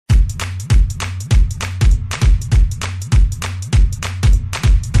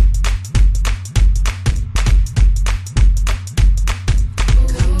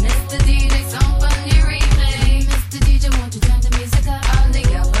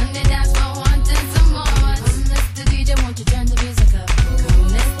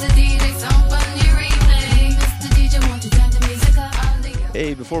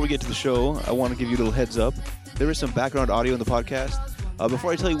before we get to the show, I want to give you a little heads up. There is some background audio in the podcast.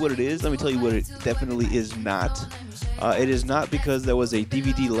 Before I tell you what it is, let me tell you what it definitely is not. It is not because there was a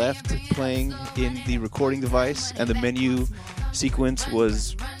DVD left playing in the recording device and the menu sequence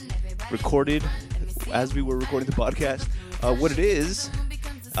was recorded as we were recording the podcast. What it is,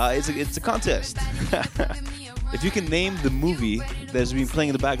 it's a contest. If you can name the movie that's been playing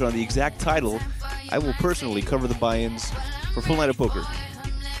in the background, the exact title, I will personally cover the buy-ins for Full Night of Poker.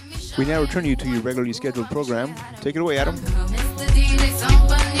 We now return you to your regularly scheduled program. Take it away, Adam.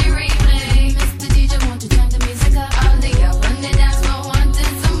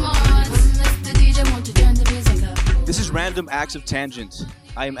 This is Random Acts of Tangent.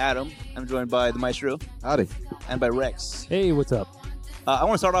 I am Adam. I'm joined by the Maestro. Howdy. And by Rex. Hey, what's up? I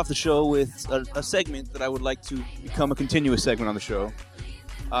want to start off the show with a segment that I would like to become a continuous segment on the show.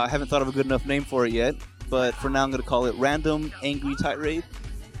 I haven't thought of a good enough name for it yet, but for now I'm going to call it Random Angry Tirade.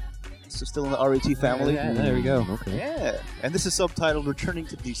 So still in the RAT family. Yeah, there we go. Okay. Yeah. And this is subtitled Returning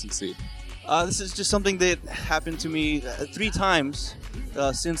to Decency. This is just something that happened to me 3 times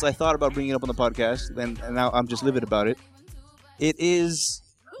since I thought about bringing it up on the podcast, and now I'm just livid about it. It is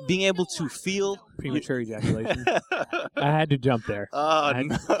being able to feel... Premature ejaculation. I had to jump there. No.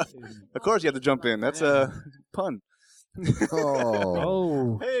 Of course you have to jump in. That's a pun.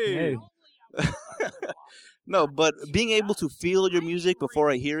 Oh. Hey. No, but being able to feel your music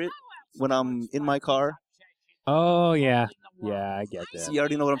before I hear it when I'm in my car. Oh, yeah. Yeah, I get that. So you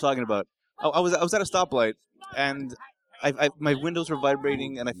already know what I'm talking about. I was at a stoplight, and my windows were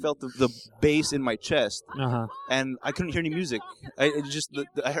vibrating, and I felt the bass in my chest, and I couldn't hear any music. I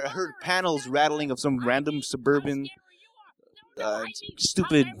heard panels rattling of some random suburban,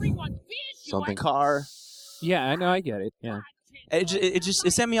 stupid something car. Yeah, I know, I get it. Yeah. It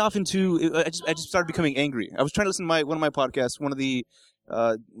sent me off into. I just started becoming angry. I was trying to listen to one of my podcasts, one of the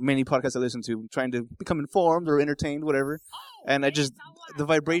many podcasts I listen to, trying to become informed or entertained, whatever. And the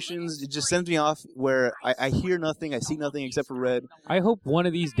vibrations, it just sends me off where I hear nothing, I see nothing except for red. I hope one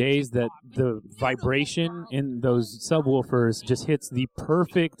of these days that the vibration in those subwoofers just hits the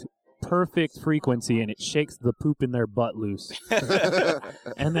perfect frequency and it shakes the poop in their butt loose.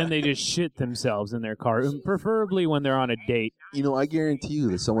 And then they just shit themselves in their car, preferably when they're on a date. You know, I guarantee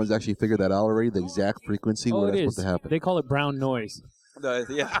you that someone's actually figured that out already, the exact frequency where that's supposed to happen. They call it brown noise.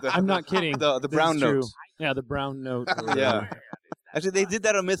 I'm not kidding. The brown note. Yeah, the brown note. Yeah. Actually, they did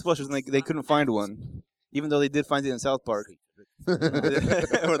that on Mythbusters, and they couldn't find one, even though they did find it in South Park, where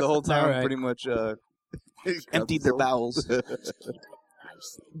the whole town pretty much emptied their bowels.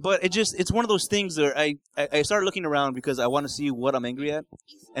 But it's one of those things where I started looking around because I want to see what I'm angry at,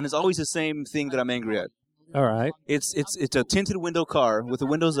 and it's always the same thing that I'm angry at. All right. It's a tinted window car with the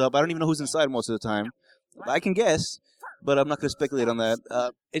windows up. I don't even know who's inside most of the time. I can guess, but I'm not going to speculate on that.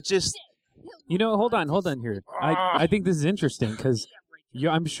 It's just... You know, hold on here. I think this is interesting because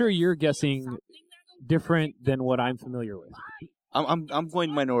I'm sure you're guessing different than what I'm familiar with. I'm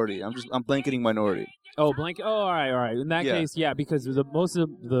going minority. I'm blanketing minority. Oh, blanket. Oh, all right. In that case, yeah, because most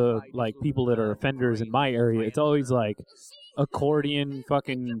of the people that are offenders in my area, it's always like accordion,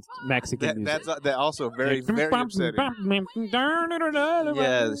 fucking Mexican music. That's also very very upsetting.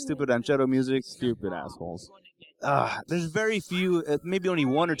 Yeah, the stupid ranchero music. Stupid assholes. There's very few, maybe only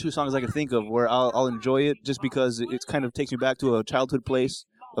 1 or 2 songs I can think of where I'll enjoy it just because it kind of takes me back to a childhood place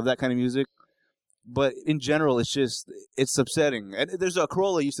of that kind of music. But in general, it's upsetting. And there's a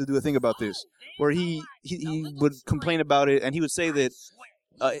Corolla used to do a thing about this where he would complain about it, and he would say that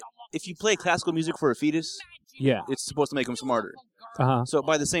if you play classical music for a fetus, it's supposed to make him smarter. So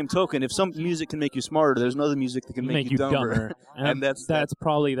by the same token, if some music can make you smarter, there's another music that can make you dumber. And that's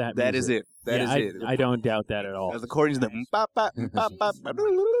probably that music. That is it. That is it. I don't doubt that at all. The accordions, the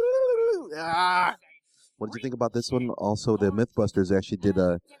What did you think about this one? Also, the Mythbusters actually did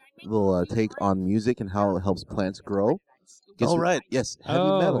a little take on music and how it helps plants grow. Right. Yes, heavy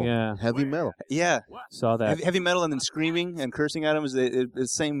metal. Yeah. Heavy metal. Yeah. Saw that. Heavy metal and then screaming and cursing at him is the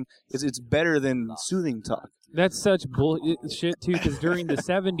same. It's better than soothing talk. That's such bullshit, too, because during the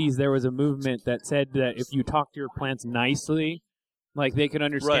 70s, there was a movement that said that if you talk to your plants nicely, like they could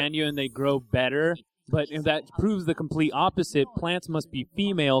understand you and they grow better. But if that proves the complete opposite. Plants must be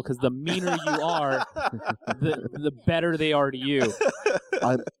female because the meaner you are, the better they are to you.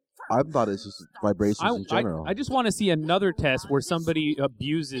 I thought it's just vibrations in general. I just want to see another test where somebody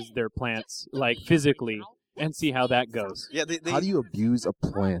abuses their plants, like physically, and see how that goes. Yeah, how do you abuse a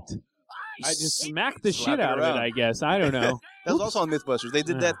plant? I just smack the shit out of it, I guess. I don't know. That was also on Mythbusters. They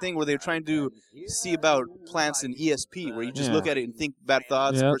did that thing where they were trying to see about plants in ESP, where you just look at it and think bad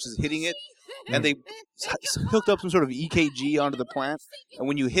thoughts versus hitting it. and they hooked up some sort of EKG onto the plant, and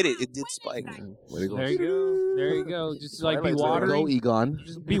when you hit it, it did spike. Way to go. There you go. There you go. Just like be Twilight Zone. Go, watering. Egon.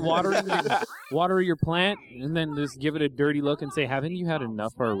 Just be watering, water your plant, and then just give it a dirty look and say, "Haven't you had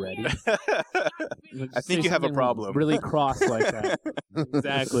enough already?" I think you have a problem. Really cross like that.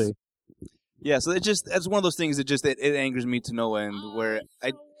 Exactly. Yeah, so that's one of those things that just it angers me to no end. Where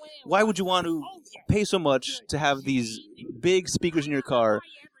why would you want to pay so much to have these big speakers in your car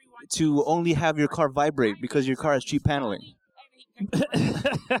to only have your car vibrate because your car has cheap paneling?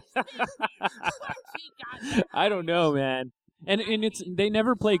 I don't know, man. And they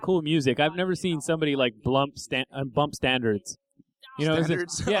never play cool music. I've never seen somebody like bump standards. You know,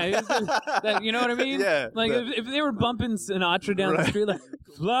 Standards? You know what I mean? Yeah. Like if they were bumping Sinatra down the street, like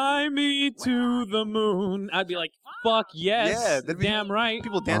 "Fly me to the moon," I'd be like, "Fuck yes, Yeah, that'd be damn right."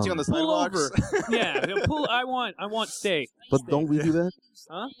 People dancing on the Pull sidewalks. over. Yeah, pull. I want stay. But don't we do that?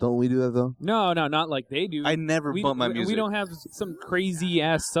 Huh? Don't we do that though? No, not like they do. I never bump my music. We don't have some crazy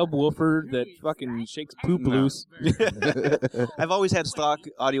ass subwoofer that fucking shakes poop No. loose. I've always had stock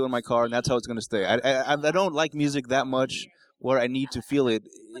audio in my car, and that's how it's going to stay. I don't like music that much where I need to feel it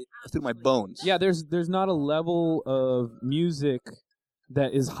through my bones. Yeah, there's not a level of music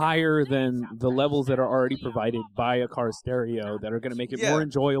that is higher than the levels that are already provided by a car stereo that are going to make it more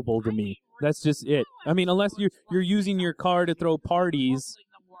enjoyable to me. That's just it. I mean, unless you're using your car to throw parties,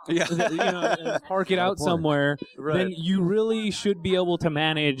 Yeah. park it out somewhere, Right. then you really should be able to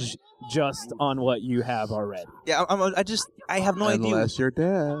manage just on what you have already. Yeah, I have no idea. Unless you're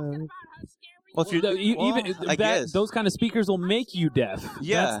deaf. Well, if you're, I guess. Those kind of speakers will make you deaf.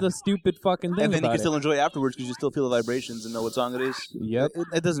 Yeah. That's the stupid fucking thing And then you about can still it. enjoy it afterwards because you still feel the vibrations and know what song it is. Yep.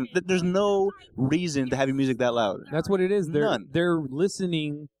 It doesn't. There's no reason to have your music that loud. That's what it is. None. They're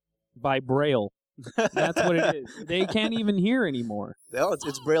listening by braille. That's what it is. They can't even hear anymore. Oh,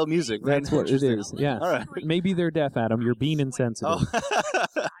 it's Braille music. Very That's what it interesting. is. Yeah. All right. Maybe they're deaf, Adam. You're being insensitive. Oh,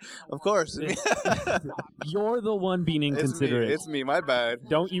 of course. You're the one being inconsiderate. It's me. My bad.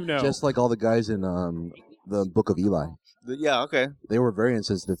 Don't you know? Just like all the guys in the Book of Eli. Yeah. Okay. They were very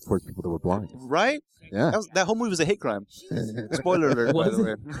insensitive towards people that were blind. Right. Yeah. That whole movie was a hate crime. Spoiler alert, by Was the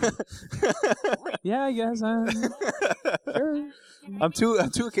way. Yeah, I guess. Sure. On two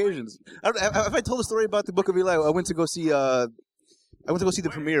occasions. Have I told a story about the Book of Eli? I went to go see the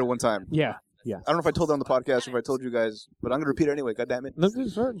premiere one time. Yeah. I don't know if I told it on the podcast or if I told you guys, but I'm gonna repeat it anyway. God damn it!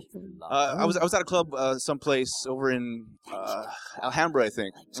 I was at a club someplace over in Alhambra, I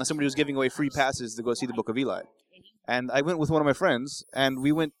think, and somebody was giving away free passes to go see the Book of Eli. And I went with one of my friends, and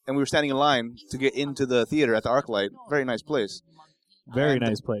we were standing in line to get into the theater at the ArcLight. Very nice place. Very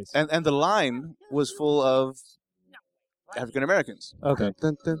nice place. And the line was full of African Americans. Okay.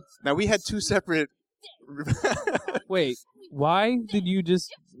 Dun, dun. Now we had two separate. Wait. Why did you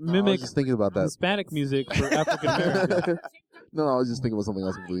just I was mimic just thinking about that. Hispanic music for African Americans? No, I was just thinking about something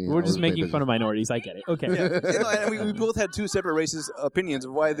else. We're just making fun of minorities. I get it. Okay. And we both had two separate racist opinions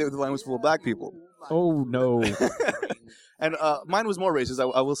of why the line was full of black people. Oh no. And mine was more racist. I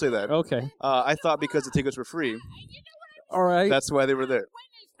will say that. Okay. I thought because the tickets were free, All right. that's why they were there.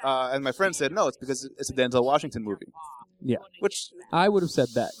 And my friend said, no, it's because it's a Denzel Washington movie. Yeah. Which, I would have said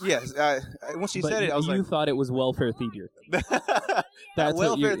that. yes, when she But said it, I was you like, thought it was welfare theater. That's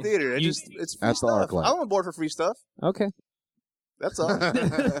what welfare you- theater. you- It's free That's the stuff. ArcLight. I'm on board for free stuff. Okay. That's all.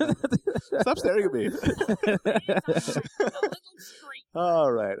 Stop staring at me.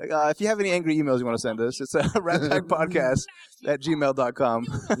 All right. If you have any angry emails you want to send us, it's ratpackpodcast@gmail.com.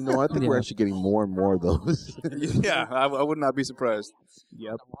 You know, I think we're Yeah. actually getting more and more of those. Yeah, I would not be surprised.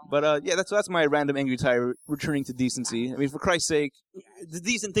 Yep. But yeah, that's my random angry tire returning to decency. I mean, for Christ's sake, the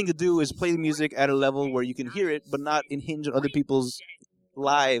decent thing to do is play the music at a level where you can hear it, but not impinge on other people's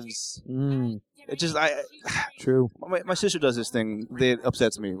lives. It just True. my sister does this thing that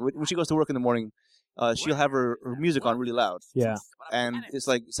upsets me. When she goes to work in the morning, she'll have her music on really loud, Yeah. and it's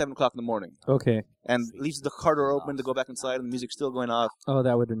like 7:00 in the morning, Okay. and leaves the car door open to go back inside, and the music's still going off. Oh,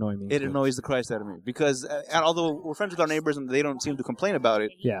 that would annoy me. It annoys the Christ out of me because, and although we're friends with our neighbors and they don't seem to complain about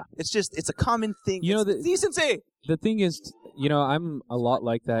it, Yeah. it's a common thing. You know, It's decency. The thing is, I'm a lot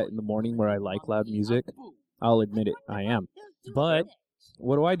like that in the morning where I like loud music. I'll admit it. I am. But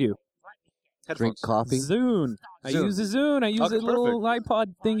what do? Drink Headphones. coffee. Zune. I Zune. use a Zune. I use Okay, a little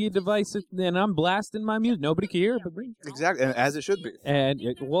iPod thingy device, and I'm blasting my music. Nobody can hear it but me. Exactly, and as it should be. And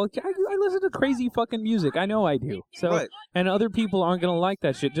I listen to crazy fucking music. I know I do. So, Right. and other people aren't gonna like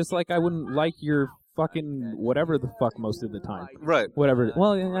that shit. Just like I wouldn't like your fucking whatever the fuck most of the time. Right. Whatever.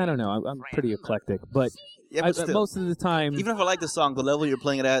 Well, I don't know. I'm pretty eclectic, but, Yeah, but still, most of the time, even if I like the song, the level you're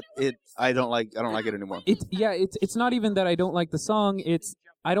playing it at, I don't like it anymore. it's not even that I don't like the song. It's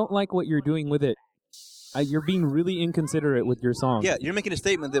I don't like what you're doing with it. You're being really inconsiderate with your song. Yeah, you're making a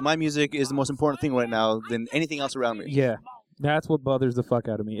statement that my music is the most important thing right now than anything else around me. Yeah, that's what bothers the fuck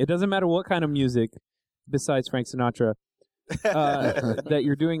out of me. It doesn't matter what kind of music, besides Frank Sinatra, that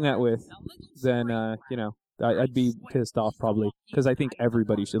you're doing that with, then, I'd be pissed off probably, because I think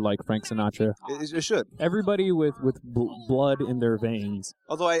everybody should like Frank Sinatra. It should. Everybody with blood in their veins.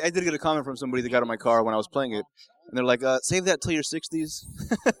 Although I did get a comment from somebody that got in my car when I was playing it, and they're like, save that till your 60s.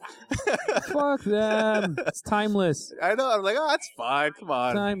 Fuck them. It's timeless. I know. I'm like, oh, that's fine. Come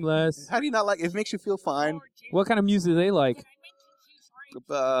on. Timeless. How do you not like it? It makes you feel fine. What kind of music do they like?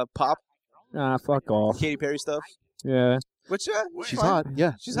 Pop. Fuck off. Katy Perry stuff. Yeah. Which, she's fine. hot.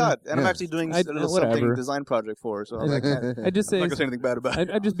 Yeah. She's hot. And I'm Yeah. actually doing a whatever. something design project for her. So I'm like, I just say, I'm not going to say anything bad about it.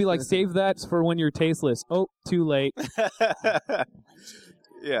 I'd just be like, save that for when you're tasteless. Oh, too late.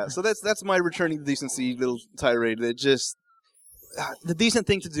 Yeah, so that's my returning decency little tirade. That just the decent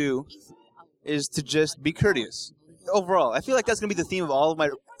thing to do is to just be courteous. Overall, I feel like that's going to be the theme of all of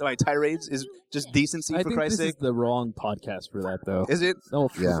my tirades is just decency, I for think Christ's this sake. is the wrong podcast for that, though. Is it? Oh,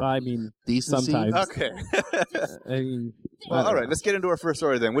 Yeah. I mean, Decency. sometimes. Okay. I mean, Well, all right, let's get into our first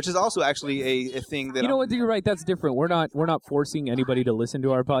story then, which is also actually a thing that you know what? You're right. That's different. We're not forcing anybody to listen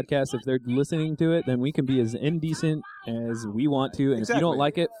to our podcast. If they're listening to it, then we can be as indecent as we want to. And if you Exactly. don't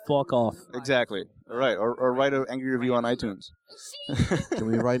like it, fuck off. Exactly. All right, or write an angry review on iTunes. Can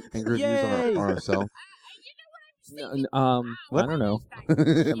we write angry reviews Yay! on ourselves? I don't know.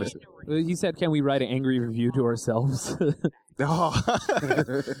 He said, "Can we write an angry review to ourselves?" Oh.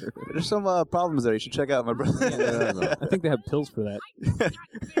 There's some problems there. You should check out, my brother. I think they have pills for that.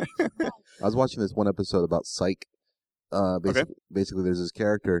 I was watching this one episode about Psych. Basically, there's this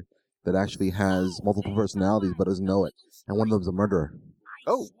character that actually has multiple personalities but doesn't know it, and one of them's a murderer.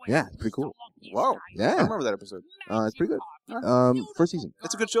 Oh, Yeah, it's pretty cool. wow. I Yeah, remember that episode. it's pretty good. First season.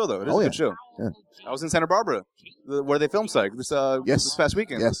 It's a good show, though. It is Oh, a yeah. good show. Yeah. I was in Santa Barbara, where they filmed Psych this past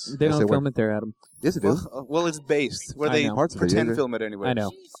weekend. Yes. They yes, don't were. film it there, Adam. Yes, it do. Well, it's based where I they know. Parts of it, pretend yeah. film it anyway. I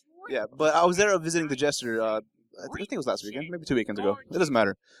know. Yeah, but I was there visiting the Jester. I think it was last weekend, maybe 2 weekends ago. It doesn't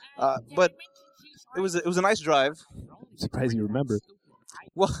matter. But it was a nice drive. I'm surprised you remember.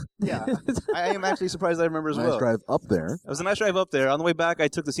 Well, yeah, I am actually surprised I remember as Nice well. drive up there. It was a nice drive up there. On the way back, I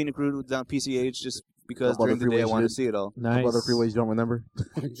took the scenic route down PCH just because What about during the the day I freeways wanted you to see it all. Nice. What other freeways you don't remember?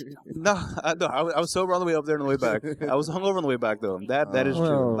 No, I was sober on the way up there and on the way back. I was hungover on the way back though. That is true.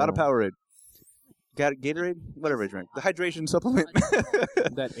 A lot of Powerade. Gatorade, whatever I drank. The hydration supplement.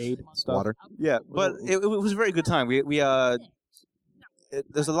 That aid stuff. Water. Yeah, but it was a very good time.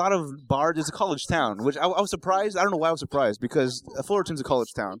 There's a lot of bars. It's a college town, which I was surprised. I don't know why I was surprised because Fullerton's a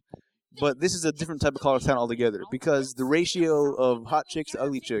college town, but this is a different type of college town altogether because the ratio of hot chicks to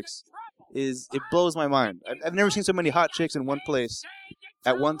ugly chicks it blows my mind. I've never seen so many hot chicks in one place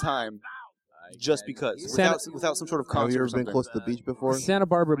at one time. Just because, without some sort of Have concert you or ever something. been close to the beach before? Santa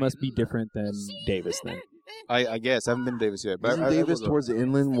Barbara must be different than Davis then. I guess I haven't been to Davis yet. But Isn't I Davis will go. towards the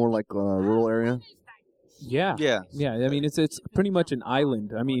inland, more like a rural area? Yeah. Yeah. Yeah, I mean, it's pretty much an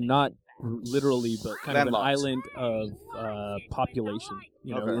island. I mean, not literally, but kind of an Landlocked. island of population,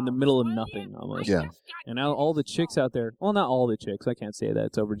 Okay. in the middle of nothing almost. Yeah. And now all the chicks out there, well, not all the chicks, I can't say that,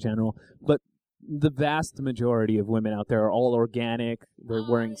 it's overgeneral, but the vast majority of women out there are all organic. They're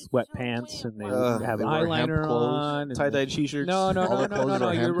wearing sweatpants and they have they wear hemp eyeliner clothes, on. and Tie-dyed t-shirts. No, All the clothes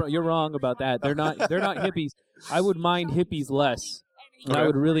are hemp. you're wrong about that. They're not hippies. I would mind hippies less. Okay. I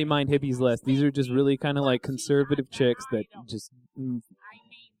would really mind hippies less. These are just really kind of like conservative chicks that just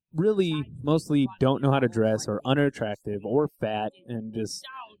really mostly don't know how to dress or unattractive or fat and just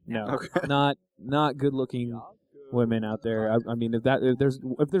not good looking women out there. I mean, if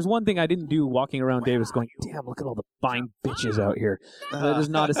there's one thing I didn't do walking around Davis going, damn, look at all the fine bitches out here. That is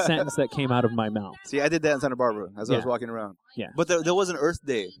not a sentence that came out of my mouth. See, I did that in Santa Barbara as I was walking around. Yeah. But there was an Earth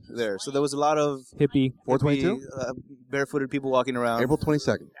Day there, so there was a lot of Hippie. 422? barefooted people walking around. April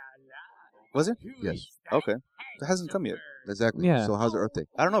 22nd. Was it? Yes. Okay. It hasn't come yet. Exactly. Yeah. So how's the Earth Day?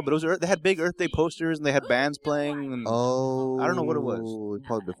 I don't know, but it was they had big Earth Day posters and they had bands playing. And Oh. I don't know what it was.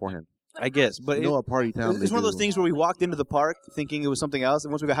 Probably beforehand. I guess, but You know, a party town. it's one of those things where we walked into the park thinking it was something else,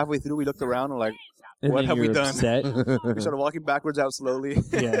 and once we got halfway through, we looked around and like, And What then have we you're done? upset. we started walking backwards out slowly.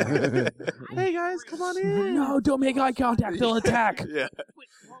 Yeah. Hey guys, come on in. No, don't make eye contact. They'll attack. Yeah.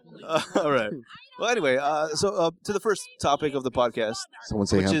 All right. Well, anyway, so to the first topic of the podcast, Someone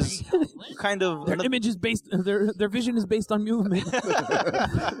say which hemp. is kind of Their image is based. Their vision is based on movement.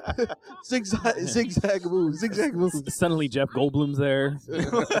 Zigzag move. Zigzag move. Suddenly, Jeff Goldblum's there.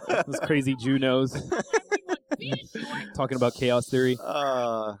 Those crazy Jew knows. Talking about chaos theory.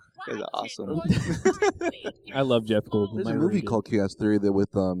 That's awesome. I love Jeff Goldblum. There's a movie called Chaos Theory that with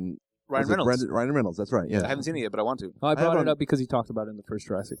Ryan Reynolds. Ryan Reynolds. That's right. Yeah. I haven't seen it yet, but I want to. Oh, I brought it up because he talked about it in the first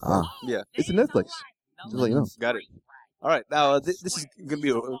Jurassic Park. Yeah. It's a Netflix. Just let you know. Got it. All right. Now, this is going to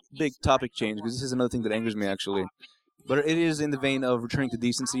be a big topic change because this is another thing that angers me, actually. But it is in the vein of returning to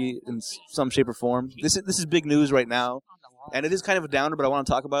decency in some shape or form. This is big news right now. And it is kind of a downer, but I want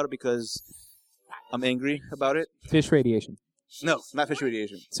to talk about it because I'm angry about it. Fish radiation. No, not fish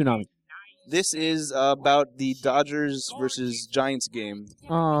radiation. Tsunami. This is about the Dodgers versus Giants game.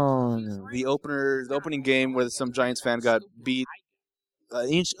 Oh, no. The opening game where some Giants fan got beat an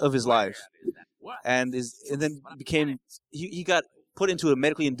inch of his life, and then became he got put into a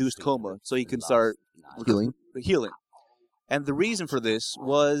medically induced coma so he can start Healing. And the reason for this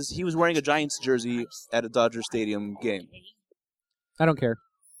was he was wearing a Giants jersey at a Dodger Stadium game. I don't care.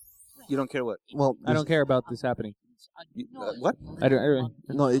 You don't care what? Well, I don't care about this happening. What? I don't.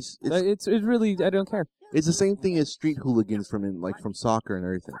 No, it's really. I don't care. It's the same thing as street hooligans from soccer and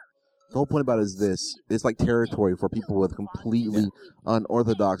everything. The whole point about it is this: it's like territory for people with completely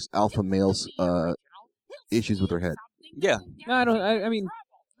unorthodox alpha males issues with their head. Yeah. No, I don't. I mean,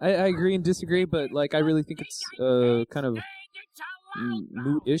 I agree and disagree, but like I really think it's kind of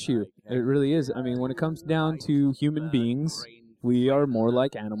moot issue. It really is. I mean, when it comes down to human beings, we are more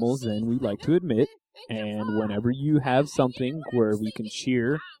like animals than we like to admit. And whenever you have something where we can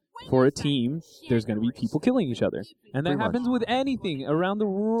cheer for a team, there's going to be people killing each other. And that happens with anything around the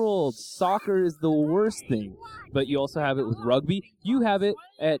world. Soccer is the worst thing. But you also have it with rugby. You have it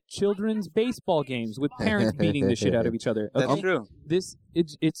at children's baseball games with parents beating the shit out of each other. That's true.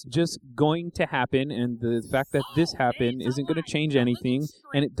 It's just going to happen, and the fact that this happened isn't going to change anything,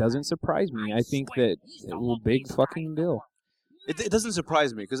 and it doesn't surprise me. I think that it will big fucking deal. It doesn't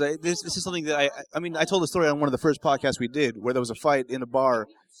surprise me because this is something that I told a story on one of the first podcasts we did where there was a fight in a bar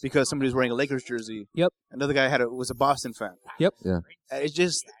because somebody was wearing a Lakers jersey. Yep. Another guy was a Boston fan. Yep. Yeah. It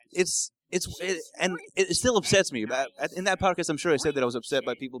still upsets me. In that podcast, I'm sure I said that I was upset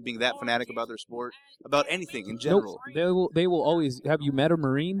by people being that fanatic about their sport, about anything in general. Nope. They will always. Have you met a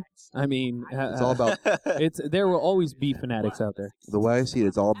Marine? I mean, it's all about. There will always be fanatics out there. The way I see it,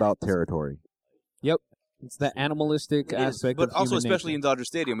 it's all about territory. Yep. It's the animalistic aspect, but of also human especially nature. in Dodger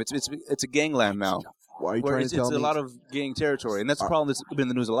Stadium, it's a gangland now. Why are you where trying it's to tell a me? lot of gang territory, and that's a problem that's been in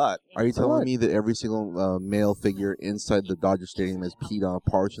the news a lot. Are you telling me that every single male figure inside the Dodger Stadium has peed on a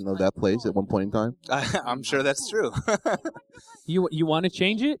portion of that place at one point in time? I'm sure that's true. You want to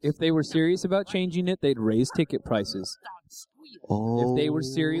change it? If they were serious about changing it, they'd raise ticket prices. Oh. If they were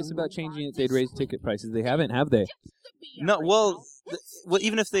serious about changing it, they'd raise ticket prices. They haven't, have they? No, well,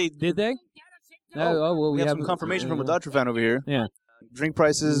 even if they Did they? well, we have some confirmation from a Dodger fan over here. Yeah. Drink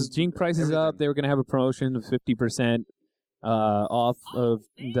prices. Everything. Up. They were going to have a promotion of 50% off of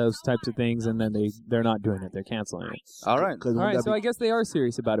those types of things, and then they're not doing it. They're canceling it. All right. All right, so I guess they are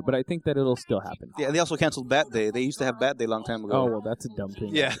serious about it, but I think that it'll still happen. Yeah, they also canceled Bat Day. They used to have Bat Day a long time ago. Oh, well, that's a dumb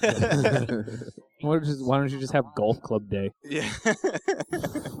thing. Yeah. Why don't you just have Golf Club Day? Yeah.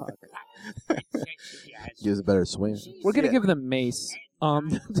 Gives a better swing. We're going to give them Mace. At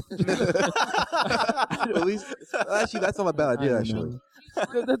least, actually, that's not a bad idea, actually.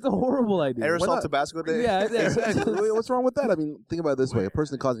 That's a horrible idea. Aerosol Tabasco Day? Yeah. Exactly. What's wrong with that? I mean, think about it this way. A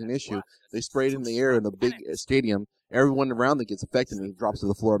person causing an issue, they spray it in the air in a big stadium, everyone around it gets affected and it drops to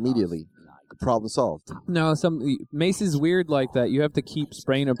the floor immediately. Problem solved. No, Mace is weird like that. You have to keep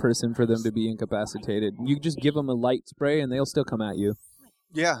spraying a person for them to be incapacitated. You just give them a light spray and they'll still come at you.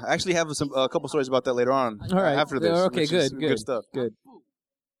 Yeah, I actually have a couple stories about that later on. All right. After this. Okay, good stuff. Good.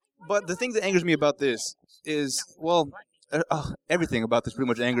 But the thing that angers me about this is, well, everything about this pretty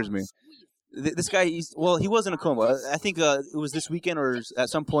much angers me. This guy, he was in a coma. I think it was this weekend or at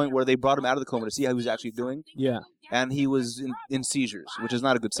some point where they brought him out of the coma to see how he was actually doing. Yeah. And he was in seizures, which is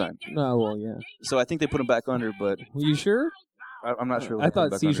not a good sign. Oh, well, yeah. So I think they put him back under, but... Were you sure? I'm not sure. I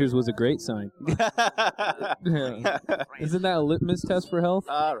thought seizures was a great sign. Yeah. Isn't that a litmus test for health?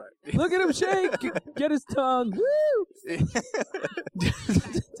 All right. Look at him shake! Get his tongue! Woo!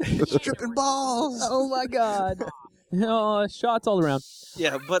 Stripping balls! Oh, my God. Oh, shots all around.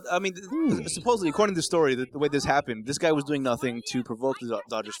 Yeah, but, I mean, supposedly, according to the story, the way this happened, this guy was doing nothing to provoke the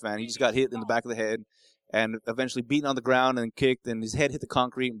Dodgers fan. He just got hit in the back of the head and eventually beaten on the ground and kicked, and his head hit the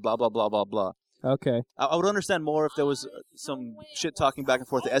concrete and blah, blah, blah, blah, blah. Okay. I would understand more if there was some shit talking back and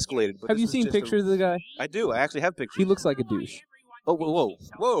forth that escalated. But have you seen pictures of the guy? I do. I actually have pictures. He looks like a douche. Oh,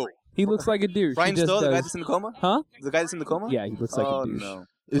 whoa. He looks like a douche. Brian Stowe, the guy that's in the coma? Huh? The guy that's in the coma? Yeah, he looks like a douche. No.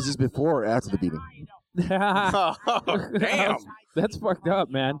 Is this before or after the beating? Oh, damn. That's fucked up,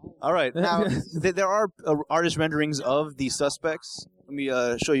 man. All right. Now, there are artist renderings of the suspects Let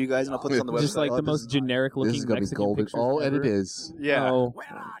me show you guys, and I'll put this on the website. Just like the most generic This is looking gonna be Mexican golden. pictures Oh, and ever. it is. Yeah. Oh,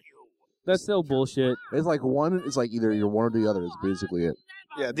 that's so bullshit. It's like one. It's like either you're one or the other. Is basically it.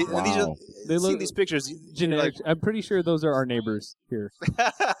 Yeah. And these are, Wow. They seeing look these pictures. you're generic. I'm pretty sure those are our neighbors here.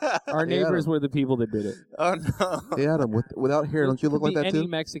 Our Yeah. neighbors were the people that did it. Oh no. Hey, Adam, without hair, don't you look Could like be that any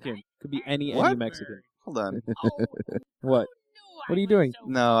too? Mexican. Could be any What? Mexican. Hold on. What? What are you doing?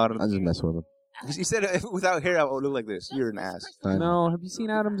 No, I don't. I'm just messing with him. You said without hair I would look like this. You're an ass. I know. No, have you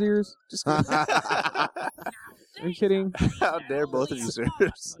seen Adam's ears? Just Are you kidding? how dare both of you,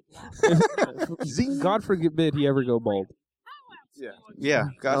 sirs? God forbid he ever go bald. Yeah. Yeah.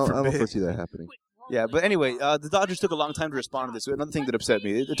 I God don't forbid. foresee that happening. Yeah, but anyway, the Dodgers took a long time to respond to this. Another thing that upset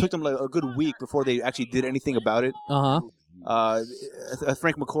me, it took them like a good week before they actually did anything about it.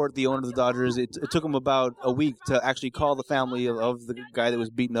 Frank McCourt, the owner of the Dodgers, it took him about a week to actually call the family of the guy that was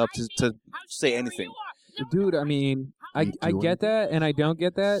beaten up to say anything. Dude, I mean, I get that and I don't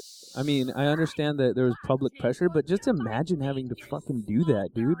get that. I mean, I understand that there was public pressure, but just imagine having to fucking do that,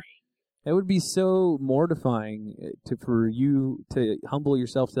 dude. That would be so mortifying for you to humble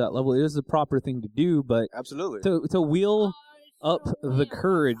yourself to that level. It is the proper thing to do, but Absolutely. to wheel up the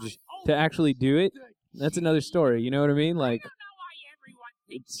courage to actually do it, that's another story. You know what I mean? Like,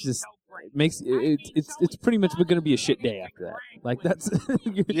 it's just makes it's pretty much going to be a shit day after that. Like that's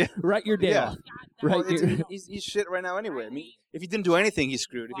Yeah. write your day Yeah. off. Well, Right. he's shit right now anyway. I mean, if he didn't do anything, he's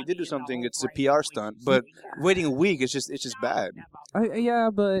screwed. If he did do something, it's a PR stunt. But waiting a week, it's just bad. Yeah,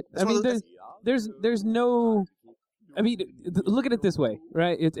 but That's I mean, one of there's no. I mean, look at it this way,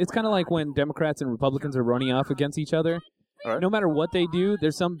 right? It's kind of like when Democrats and Republicans are running off against each other. All right. No matter what they do,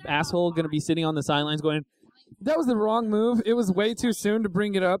 there's some asshole going to be sitting on the sidelines going, "That was the wrong move. It was way too soon to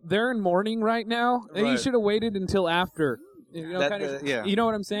bring it up. They're in mourning right now. And you Right. should have waited until after." You know, Yeah. You know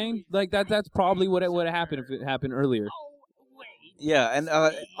what I'm saying? Like that's probably what would have happened if it happened earlier. Yeah, and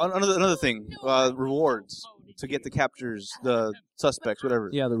another thing, rewards to get the captures, the suspects, whatever.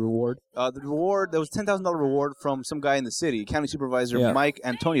 Yeah, the reward. The reward, there was $10,000 reward from some guy in the city, County Supervisor Yeah. Mike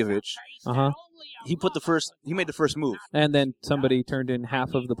Antonievich. Uh-huh. He made the first move. And then somebody turned in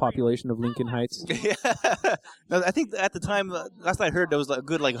half of the population of Lincoln Heights. Yeah. Now, I think at the time, last I heard, there was like a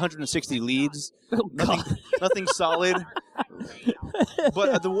good 160 leads. Oh, Nothing solid.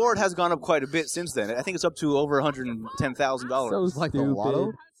 But the reward has gone up quite a bit since then. I think it's up to over $110,000. So Like the stupid.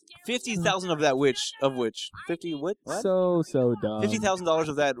 lotto? 50,000 of which 50 what? So dumb. $50,000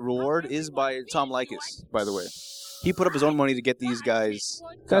 of that reward is by Tom Likas, by the way. He put up his own money to get these guys.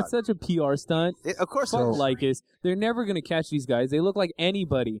 That's such a PR stunt. Of course, Fuck it is. Lycus. They're never going to catch these guys. They look like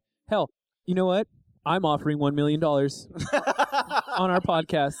anybody. Hell, you know what? I'm offering $1 million on our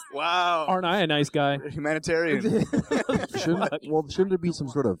podcast. Wow. Aren't I a nice guy? Humanitarian. Shouldn't there be some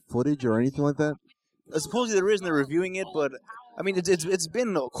sort of footage or anything like that? Supposedly there is, and they're reviewing it, but I mean, it's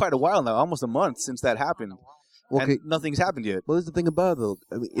been quite a while now, almost a month since that happened, Okay. and nothing's happened yet. Well, here's the thing about it, though.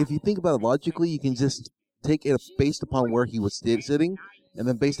 I mean, if you think about it logically, you can just take it based upon where he was sitting, and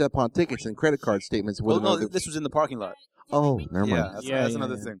then based upon tickets and credit card statements. Well, whether or no, not this was in the parking lot. oh, never mind. Yeah, that's Yeah,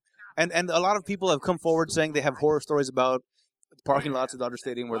 another yeah. thing. And a lot of people have come forward saying they have horror stories about parking lots at Dodger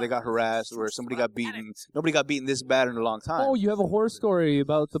Stadium where they got harassed, where somebody got beaten. Nobody got beaten this bad in a long time. Oh, you have a horror story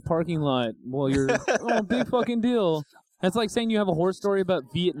about the parking lot. Well, you're big fucking deal. That's like saying you have a horror story about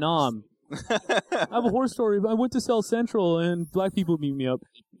Vietnam. I have a horror story. I went to South Central and black people beat me up.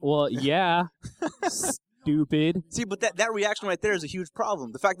 Well, yeah. Stupid. See, but that reaction right there is a huge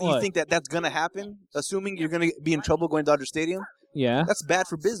problem. The fact that you What? think that that's going to happen, assuming you're going to be in trouble going to Dodger Stadium, Yeah. that's bad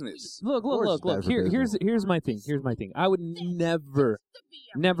for business. Look. course it's bad for Here's my thing. I would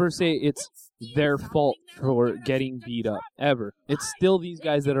never say it's their fault for getting beat up ever. It's still these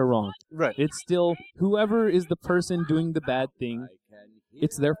guys that are wrong. Right. It's still whoever is the person doing the bad thing.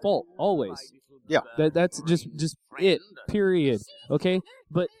 It's their fault always. Yeah. That's just it. Period. Okay.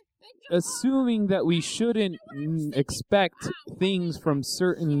 But assuming that we shouldn't expect things from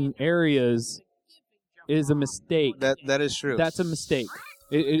certain areas is a mistake. That is true. That's a mistake.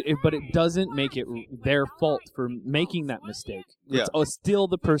 But it doesn't make it their fault for making that mistake. Yeah. It's still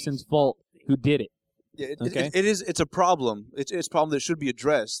the person's fault who did it. Yeah, Okay. it is. It's a problem. It's a problem that should be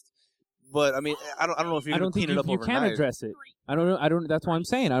addressed. But I mean, I don't know if you're I going don't to think clean it up you overnight. can address it. I don't know. That's why I'm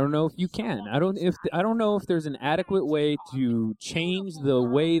saying I don't know if you can. I don't know if there's an adequate way to change the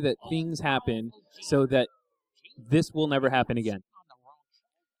way that things happen so that this will never happen again.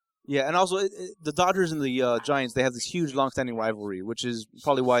 Yeah, and also the Dodgers and the Giants, they have this huge, long-standing rivalry, which is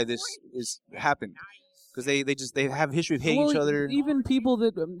probably why this is happened. Because they have a history of hating each other. Even people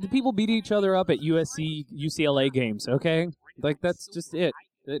the people beat each other up at USC, UCLA games. Okay, like that's just it.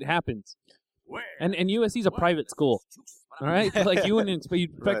 It happens. And USC's a private school. All right, like you wouldn't expect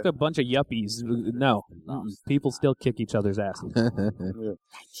you'd expect a bunch of yuppies. No, people still kick each other's ass.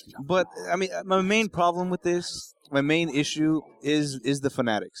 But I mean, my main problem with this, my main issue is the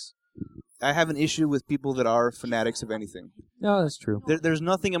fanatics. I have an issue with people that are fanatics of anything. No, that's true. There's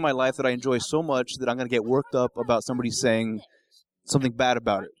nothing in my life that I enjoy so much that I'm going to get worked up about somebody saying something bad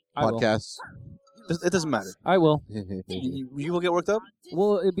about it. Podcasts. It doesn't matter. I will. You will get worked up?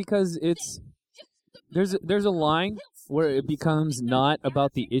 Well, because there's a line where it becomes not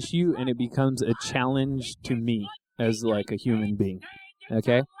about the issue and it becomes a challenge to me as like a human being.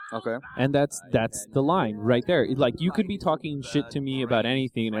 Okay? Okay. And that's the line right there. Like, you could be talking shit to me about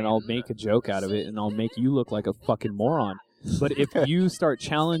anything and I'll make a joke out of it and I'll make you look like a fucking moron. But if you start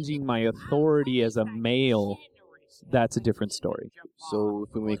challenging my authority as a male, that's a different story. So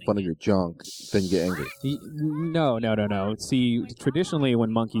if we make fun of your junk, then you get angry. No. See, traditionally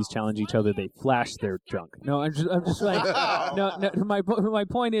when monkeys challenge each other, they flash their junk. No, I'm just like, no. My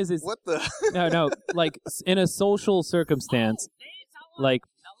point is what the? no. Like, in a social circumstance, like,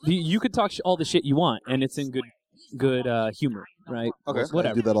 you could talk all the shit you want, and it's in good humor, right? Okay.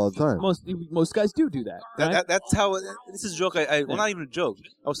 Whatever. I do that all the time. Most guys do that. Right? That's how. This is a joke. Well, not even a joke.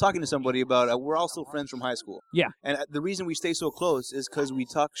 I was talking to somebody about. We're also friends from high school. Yeah. And the reason we stay so close is because we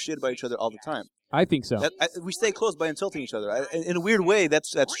talk shit about each other all the time. I think so. We stay close by insulting each other. In a weird way,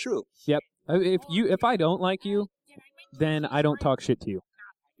 that's true. Yep. If I don't like you, then I don't talk shit to you.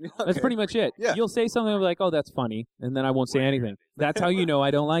 Okay. That's pretty much it. Yeah. You'll say something like, "Oh, that's funny," and then I won't say anything. That's how you know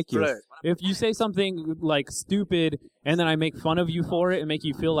I don't like you. Right. If you say something like stupid and then I make fun of you for it and make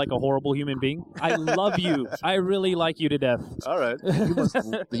you feel like a horrible human being, I love you. I really like you to death. All right.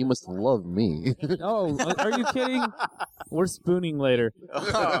 You must love me. Oh, are you kidding? We're spooning later.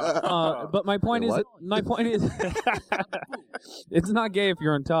 But my point is, it's not gay if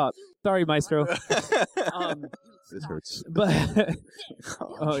you're on top. Sorry, Maestro. This hurts. But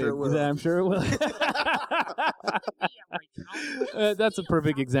I'm sure it will. That's a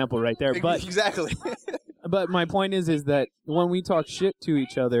perfect example right there. But exactly. But my point is that when we talk shit to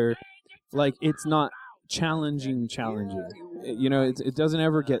each other, like, it's not challenging. You know, it doesn't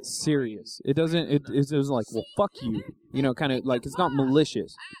ever get serious. It doesn't. It's like, well, fuck you. You know, kind of like, it's not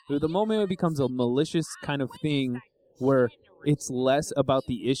malicious. The moment it becomes a malicious kind of thing, where it's less about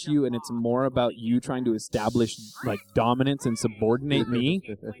the issue and it's more about you trying to establish like dominance and subordinate me,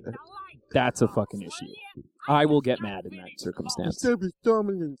 that's a fucking issue. I will get mad in that circumstance. Establish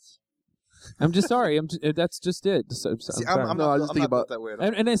dominance. I'm just sorry. That's just it. I'm not thinking about that way.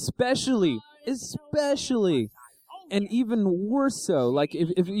 And especially, and even worse so, like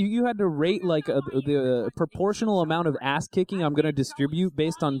if you had to rate like the proportional amount of ass kicking I'm going to distribute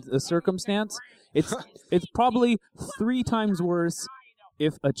based on the circumstance, it's probably 3 times worse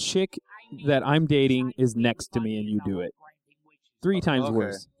if a chick that I'm dating is next to me and you do it. 3 times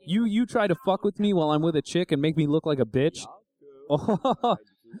worse. You try to fuck with me while I'm with a chick and make me look like a bitch.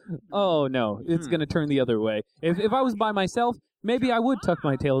 Oh no, it's going to turn the other way. If I was by myself, maybe I would tuck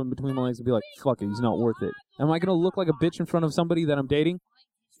my tail in between my legs and be like, fuck it, he's not worth it. Am I going to look like a bitch in front of somebody that I'm dating?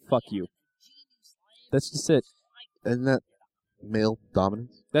 Fuck you. That's just it. Isn't that male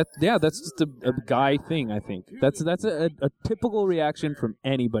dominance? That's just a guy thing, I think. That's a typical reaction from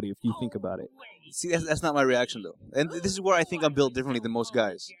anybody if you think about it. See, that's not my reaction, though. And this is where I think I'm built differently than most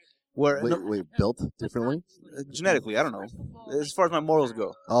guys. Wait, built differently? Genetically, I don't know. As far as my morals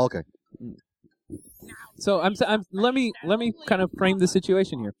go. Oh, okay. So let me kind of frame the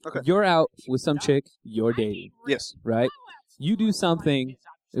situation here. Okay. You're out with some chick you're dating. Yes. Right? You do something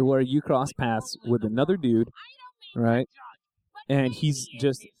where you cross paths with another dude, right? And he's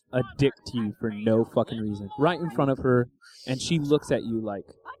just a dick to you for no fucking reason. Right in front of her, and she looks at you like,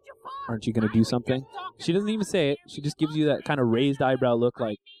 aren't you going to do something? She doesn't even say it. She just gives you that kind of raised eyebrow look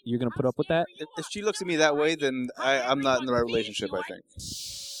like, you're going to put up with that? If she looks at me that way, then I'm not in the right relationship, I think.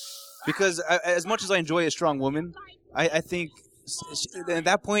 Because as much as I enjoy a strong woman, I think at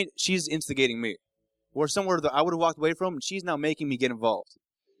that point, she's instigating me. Or somewhere that I would have walked away from, and she's now making me get involved.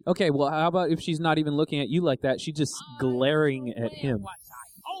 Okay, well, how about if she's not even looking at you like that? She's just glaring at him.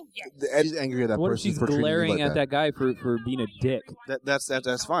 She's angry at that what person if she's for treating you glaring like at that guy for being a dick?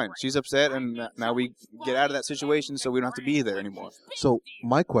 That's fine. She's upset, and now we get out of that situation so we don't have to be there anymore. So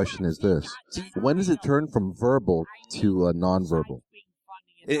my question is this. When does it turn from verbal to nonverbal?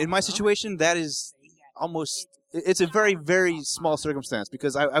 In my situation, that is almost... It's a very, very small circumstance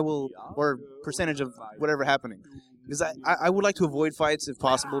because I will... Or percentage of whatever happening. Because I would like to avoid fights if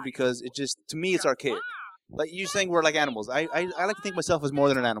possible because it just... To me, it's archaic. Like you're saying we're like animals. I like to think myself as more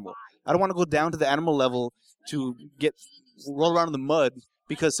than an animal. I don't want to go down to the animal level to roll around in the mud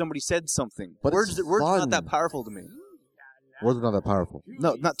because somebody said something. But words it's are not fun. that powerful to me. Words are not that powerful.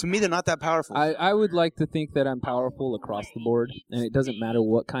 No, not to me. They're not that powerful. I would like to think that I'm powerful across the board, and it doesn't matter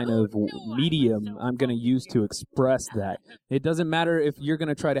what kind of medium I'm going to use to express that. It doesn't matter if you're going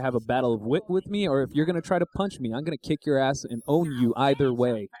to try to have a battle of wit with me or if you're going to try to punch me. I'm going to kick your ass and own you either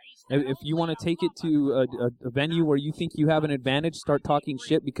way. If you want to take it to a venue where you think you have an advantage, start talking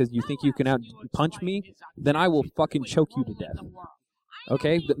shit because you think you can out-punch me, then I will fucking choke you to death.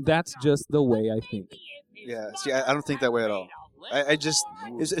 Okay? That's just the way I think. Yeah, see, I don't think that way at all. I just,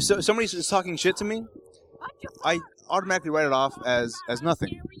 if somebody's talking shit to me, I automatically write it off as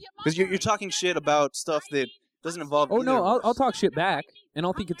nothing. Because you're talking shit about stuff that doesn't involve Oh, either no, of us. I'll talk shit back, and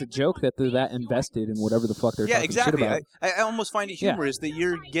I'll think it's a joke that they're that invested in whatever the fuck they're talking exactly. shit about. I almost find it humorous that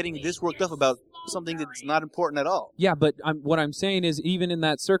you're getting this worked up about something that's not important at all. Yeah, but what I'm saying is, even in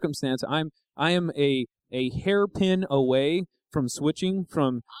that circumstance, I am a hairpin away from switching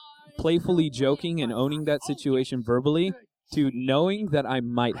from playfully joking and owning that situation verbally to knowing that I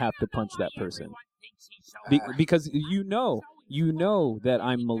might have to punch that person. Because you know that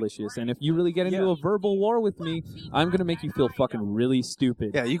I'm malicious, and if you really get into a verbal war with me, I'm going to make you feel fucking really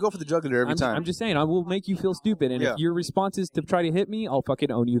stupid. Yeah, you go for the jugular every time. I'm just saying, I will make you feel stupid, and if your response is to try to hit me, I'll fucking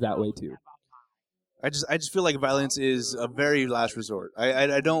own you that way too. I just feel like violence is a very last resort.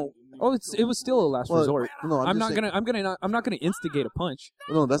 I don't. Oh, it was still a last resort. No, I'm not gonna instigate a punch.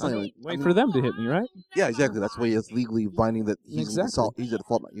 No, that's not. Wait for them to hit me, right? Yeah, exactly. That's why it's legally binding that he's at fault,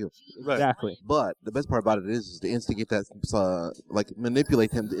 not you. Right. Exactly. But the best part about it is to instigate that,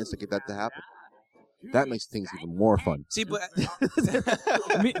 manipulate him to instigate that to happen. That makes things even more fun. See, but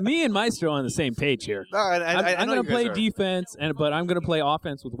me and Maestro are on the same page here. No, I'm going to play defense, but I'm going to play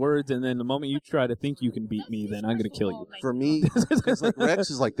offense with words, and then the moment you try to think you can beat me, then I'm going to kill you. For me, it's like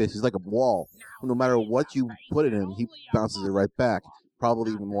Rex is like this. He's like a wall. No matter what you put in him, he bounces it right back.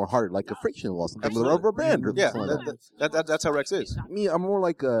 Probably even more hard, like a friction wall, something with a rubber band. Or that's how Rex is. Me, I'm more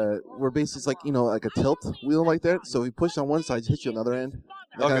like we're basically like a tilt wheel like that. So if you push on one side, it hits you on the other end.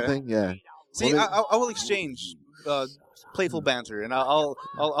 That kind of thing. Yeah. See, I will exchange playful banter, and I'll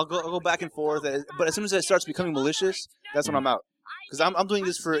go back and forth. But as soon as it starts becoming malicious, that's when I'm out. Because I'm doing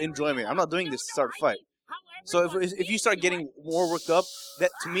this for enjoyment. I'm not doing this to start a fight. So if you start getting more worked up,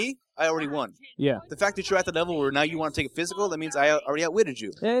 that to me, I already won. Yeah. The fact that you're at the level where now you want to take it physical, that means I already outwitted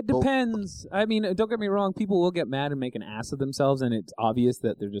you. It depends. I mean, don't get me wrong. People will get mad and make an ass of themselves, and it's obvious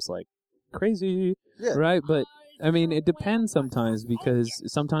that they're just like crazy, right? But I mean, it depends sometimes because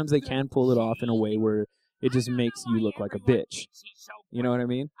sometimes they can pull it off in a way where it just makes you look like a bitch. You know what I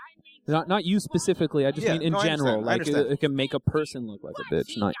mean? Not you specifically. I just mean in general. Like it can make a person look like a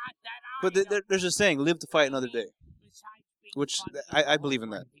bitch. Not. But there's a saying: "Live to fight another day," which I believe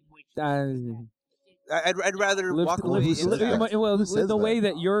in that. I'd rather walk away. Well, the way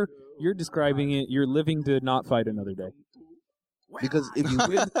that you're describing it, you're living to not fight another day. Because if you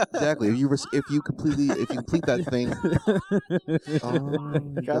if you complete that thing,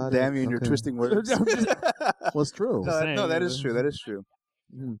 God damn you and your twisting words. Well, it's true. No, that is true. That is true.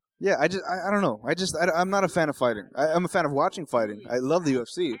 Yeah, I don't know. I'm not a fan of fighting. I'm a fan of watching fighting. I love the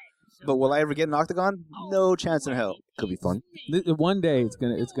UFC, but will I ever get an octagon? No chance in hell. Could be fun. One day it's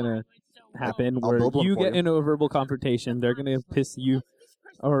gonna happen where you get into a verbal confrontation. They're gonna piss you,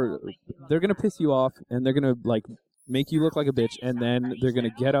 or they're gonna piss you off, and they're gonna make you look like a bitch, and then they're going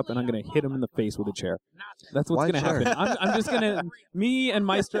to get up and I'm going to hit them in the face with a chair. That's what's going to happen. I'm just going to, me and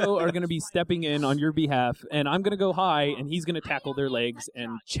Maestro are going to be stepping in on your behalf, and I'm going to go high, and he's going to tackle their legs,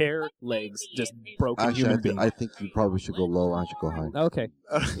 and chair legs, just broken human beings. I think you probably should go low, I should go high. Okay.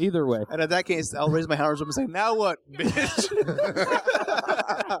 Either way. And in that case, I'll raise my arms up and say, now what, bitch?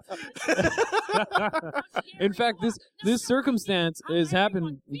 In fact, this circumstance has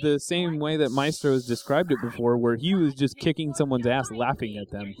happened the same way that Maestro has described it before, where he was just kicking someone's ass laughing at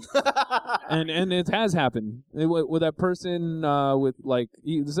them. and it has happened. With that person,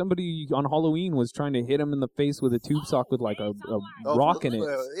 somebody on Halloween was trying to hit him in the face with a tube sock with a rock in it.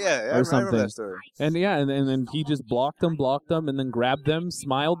 Or something. I remember that story. And then he just blocked them, and then grabbed them,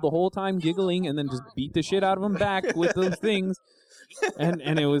 smiled the whole time, giggling, and then just beat the shit out of them back with those things.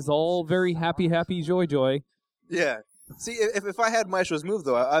 And it was all very happy, joy. Yeah. See, if I had Maestro's move,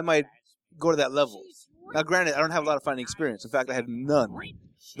 though, I might go to that level. Now, granted, I don't have a lot of fighting experience. In fact, I had none.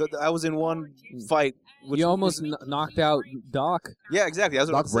 I was in one fight. You almost knocked out Doc. Yeah, exactly. I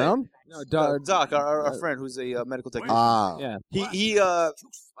was Doc Brown? No, Doc, our friend who's a medical technician. Yeah.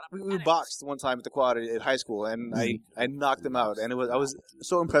 We boxed one time at the quad at high school, and I knocked him out. And I was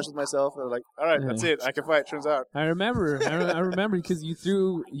so impressed with myself. I was like, all right, that's it. I can fight, turns out. I remember because you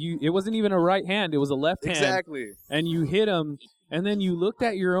threw, it wasn't even a right hand. It was a left hand. Exactly. And you hit him. and then you looked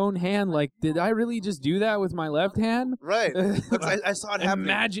at your own hand like, did I really just do that with my left hand? Right. Look, I saw it happen.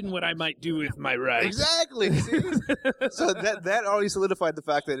 Imagine what I might do with my right. Exactly. So that already solidified the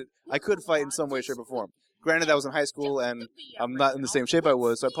fact that I could fight in some way, shape, or form. Granted, that was in high school, and I'm not in the same shape I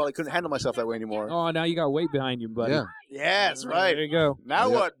was, so I probably couldn't handle myself that way anymore. Oh, now you got weight behind you, buddy. Yeah. Yes, right. There you go. Now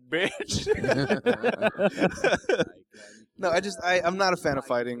what, bitch? No, I'm not a fan of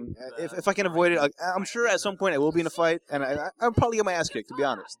fighting. If I can avoid it, I'm sure at some point I will be in a fight, and I'll probably get my ass kicked, to be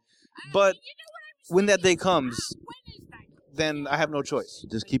honest. But when that day comes, then I have no choice.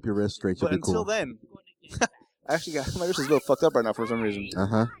 Just keep your wrist straight. You'll But be cool. until then, I actually got my wrist is a little fucked up right now for some reason.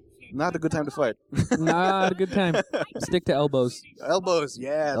 Not a good time to fight. Not a good time. Stick to elbows. Elbows,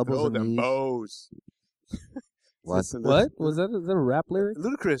 yeah. Elbows throw and them knees. bows. What? What? Is that a rap lyric?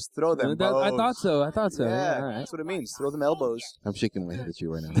 Ludicrous, throw them bows. I thought so. Yeah, All right. that's what it means. Throw them elbows. I'm shaking my head at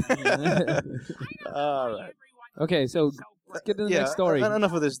you right now. All right. Okay, so let's get to the next story.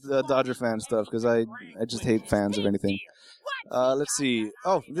 Enough of this Dodger fan stuff, because I just hate fans of anything. Let's see.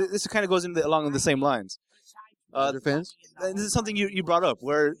 Oh, this kind of goes along the same lines. Dodger fans? This is something you brought up,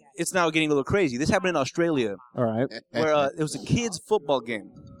 where it's now getting a little crazy. This happened in Australia, All right. where it was a kids' football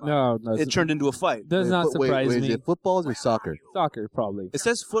game. No, It turned into a fight. does not surprise wait, me. Is it football or soccer? Soccer, probably. It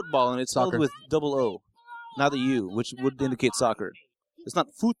says football, and it's Soccer. spelled with double O, not the U, which would indicate soccer. It's not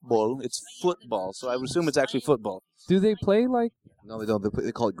football, it's football, so I would assume it's actually football. Do they play like... No, they don't.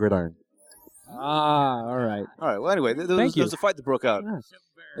 They call it gridiron. Ah, all right. All right, well, anyway, there Thank was a fight that broke out. Yeah.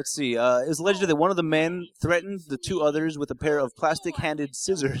 Let's see. It was alleged that one of the men threatened the two others with a pair of plastic-handed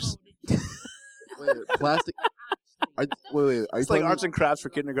scissors. Wait, plastic. Wait. Are you It's like telling arts and crafts for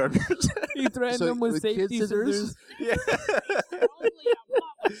kindergartners. He threatened So, them with with kid safety scissors. Yeah.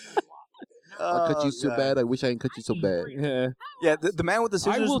 I cut you so bad. I wish I didn't cut you so bad. Yeah. Yeah, the man with the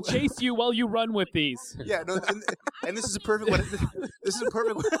I scissors. will chase you while you run with these. Yeah, no, and this is a perfect one. This is a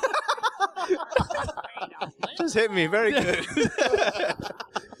perfect one. Just hit me. Very good.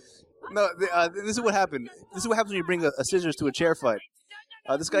 No, this is what happened. This is what happens when you bring a scissors to a chair fight.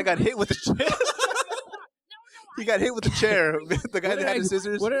 This guy got hit with a chair. He got hit with the chair. The guy that had the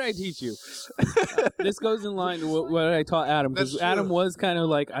scissors. What did I teach you? This goes in line with what I taught Adam. Because That's Adam true. was kind of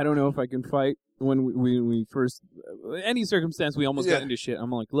like, I don't know if I can fight. When we first, any circumstance, we almost got into shit. I'm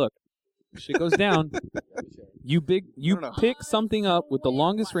like, look, shit goes down. You No. pick something up with the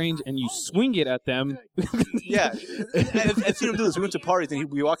longest range and you swing it at them. Yeah, I've seen him do this. We went to parties and he'd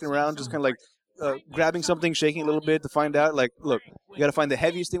be walking around just kind of like grabbing something, shaking a little bit to find out. Like, look, you got to find the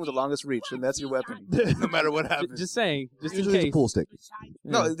heaviest thing with the longest reach, and that's your weapon, no matter what happens. Just saying, just in Usually it's a case. pool stick.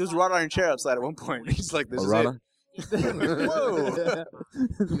 No, there was a wrought iron chair outside at one point. He's like, "This A is rata? it." Whoa.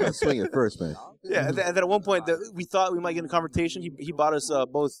 You gotta swing it first, man. Yeah, and then at one point we thought we might get in a confrontation. He bought us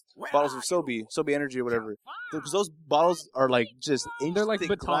both bottles of Sobe Energy or whatever, because those bottles are like just They're like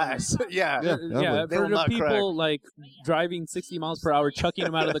instant batons. class. Yeah. Yeah, They for will the not people crack. like driving 60 miles per hour, chucking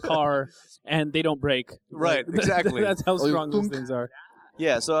them out of the car, and they don't break. Right, Like, exactly. That's how Oh, you strong those thunk. things are.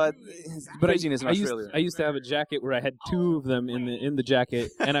 Yeah, so But craziness in Australia. I used to have a jacket where I had two of them in the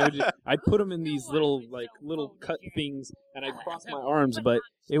jacket, and I'd put them in these little cut things, and I'd cross my arms, but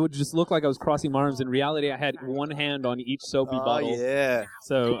it would just look like I was crossing my arms. In reality, I had one hand on each soapy bottle. yeah.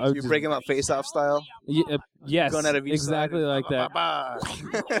 So I You would break them out face-off style? yes, Going out of each exactly side. like that.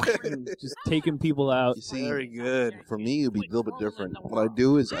 Just taking people out. You see, Very good. for me, it'd be a little bit different. What I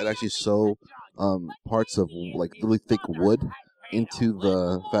do is I'd actually sew parts of like really thick wood into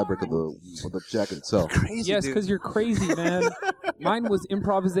the fabric of the jacket itself. Crazy, Yes, dude. because you're crazy, man. Mine was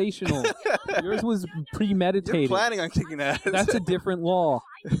improvisational. Yours was You're premeditated. planning on kicking ass. That's a different law.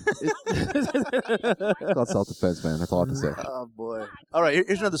 It's called self-defense, man. That's all I can say. Oh, boy. All right,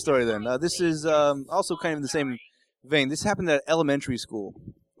 here's another story then. This is also kind of in the same vein. This happened at elementary school.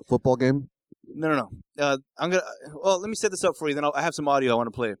 Football game. No. Let me set this up for you. Then I have some audio I want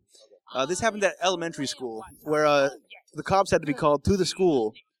to play. This happened at elementary school, where the cops had to be called to the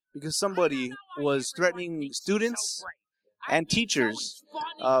school because somebody was threatening students and teachers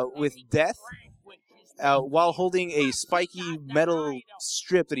with death while holding a spiky metal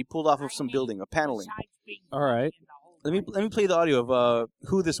strip that he pulled off of some building, a paneling. All right. Let me play the audio of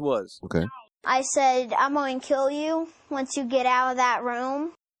who this was. Okay. I said, I'm going to kill you once you get out of that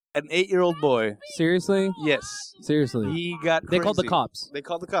room. An 8-year-old boy. Seriously? Yes. Seriously. He got They called the crazy. cops. They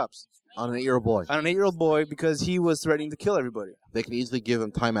called the cops On an 8-year-old boy, on an 8-year-old boy because he was threatening to kill everybody. they can easily give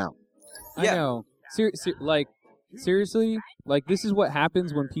him timeout. I Yeah. know. Seriously? Like, this is what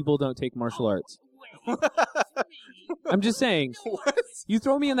happens when people don't take martial arts. I'm just saying. You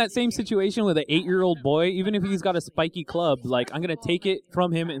throw me in that same situation with an 8-year-old boy, even if he's got a spiky club, like, I'm going to take it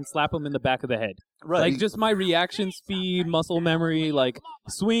from him and slap him in the back of the head. Right. Like, just my reaction speed, muscle memory, like,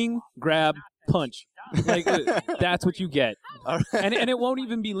 swing, grab, punch. Like, that's what you get. All right. And it won't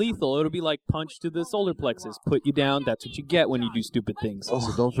even be lethal. It'll be like punch to the solar plexus. Put you down. That's what you get when you do stupid things.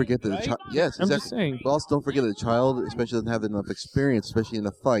 Also, don't forget that the child. Yes, I'm exactly. just saying. But also, don't forget that the child, especially, doesn't have enough experience, especially in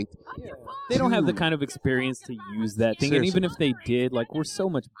a fight. They don't have the kind of experience to use that thing. Seriously. And even if they did, like, we're so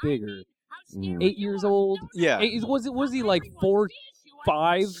much bigger. Mm. 8 years old. Yeah. Was he like 4,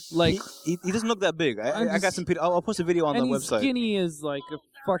 5? Like, He doesn't look that big. I'm I got just- some. I'll post a video on and the he's website. skinny as like a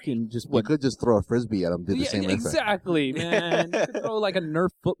fucking just You what? could just throw a frisbee at him, do the Yeah, same effect. exactly, man. You could throw like a Nerf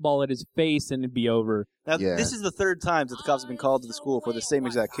football at his face and it'd be over. Now, Yeah. this is the third time that the cops have been called to the school for the same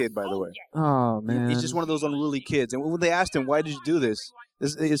exact kid, by the way. Oh man, He's just one of those unruly kids. And when they asked him, why did you do this?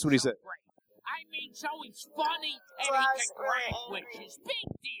 This is what he said. I mean, so he's funny and he can grant, which is big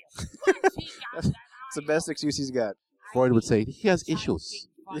deal. Plus, he got that It's the best excuse he's got. Freud would say he has issues.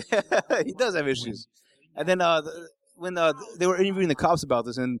 Yeah, he does have issues. And then when they were interviewing the cops about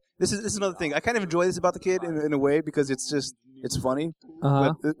this, and this is another thing. I kind of enjoy this about the kid in a way because it's funny.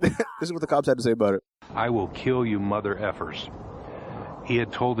 Uh-huh. But this is what the cops had to say about it. I will kill you mother effers. He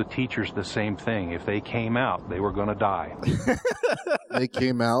had told the teachers the same thing. If they came out, they were going to die. They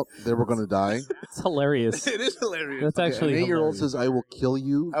came out, they were going to die. It's hilarious. It is hilarious. That's actually An 8-year-old hilarious. says, I will kill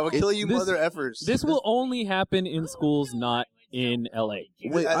you. I will kill you, this- mother effers. This will only happen in schools, not in LA.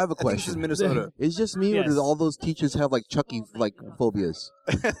 Wait, I have a think this is question. Minnesota. Is just me, or Yes. do all those teachers have like Chucky like phobias?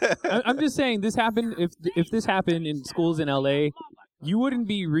 I'm just saying this happened. If this happened in schools in LA, you wouldn't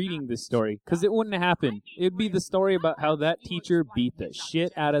be reading this story because it wouldn't happen. It'd be the story about how that teacher beat the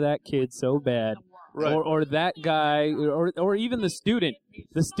shit out of that kid so bad. Right. Or that guy, or even the student.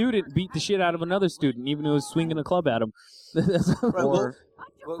 The student beat the shit out of another student, even who was swinging a club at him.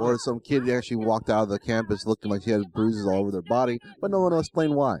 Or some kid actually walked out of the campus looking like she had bruises all over their body, but no one will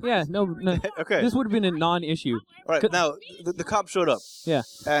explain why. Yeah, no. Okay. This would have been a non-issue. All right. Now the cop showed up. Yeah.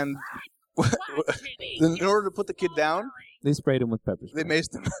 And in order to put the kid down, They sprayed him with pepper spray. they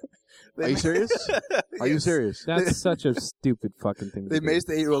maced him. Are you serious? Are you Yes. serious? That's such a stupid fucking thing. They to do. maced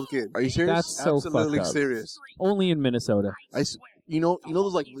the 8-year-old kid. Are you serious? That's so Absolutely fucked up. serious. Only in Minnesota. You know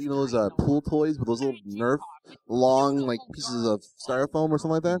those pool toys with those little Nerf long like pieces of styrofoam or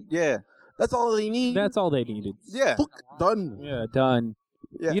something like that. Yeah. That's all they need. That's all they needed. Yeah. Book done. Yeah, done.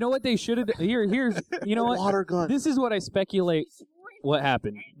 Yeah. You know what they should have? Here's. You know what? Water gun. This is what I speculate. What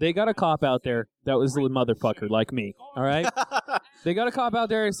happened? They got a cop out there that was a motherfucker like me. All right. They got a cop out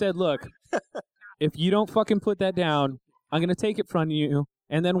there and said, "Look, if you don't fucking put that down, I'm gonna take it from you,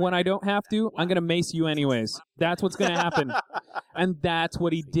 and then when I don't have to, I'm gonna mace you anyways. That's what's gonna happen." And that's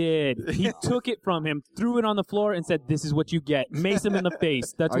what he did. He took it from him, threw it on the floor, and said, "This is what you get. Mace him in the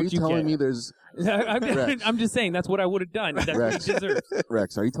face. That's Are what you you telling get." me there's I'm just saying that's what I would have done. That's what Rex. he deserves.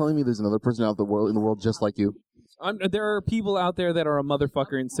 Rex? Are you telling me there's another person out in the world just like you? There are people out there that are a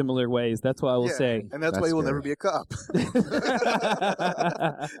motherfucker in similar ways. That's what I will Yeah. say. And that's why That's he will scary. never be a cop.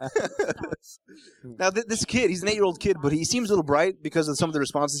 Now, this kid, he's an 8-year-old kid, but he seems a little bright because of some of the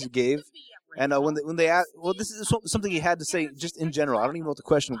responses he gave. And when they asked, well, this is something he had to say just in general. I don't even know what the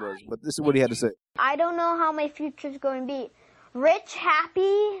question was, but this is what he had to say. I don't know how my future's going to be. Rich,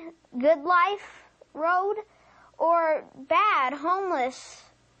 happy, good life road, or bad, homeless,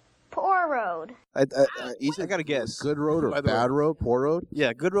 poor road. I got to guess. Good road or By the way. bad road? Poor road?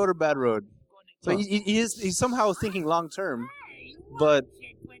 Yeah, good road or bad road. So he's somehow thinking long term, but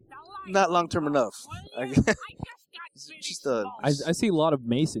not long term enough. It's just a I see a lot of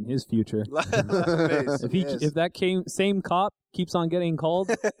mace in his future. If that same cop keeps on getting called,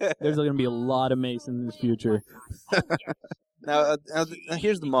 there's going to be a lot of mace in his future. now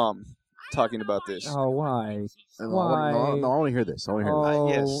here's the mom talking about this. Oh, why? No, Why? I want to hear this. I want to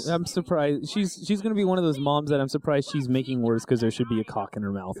hear this. Oh, yes. I'm surprised. She's going to be one of those moms that I'm surprised she's making worse because there should be a cock in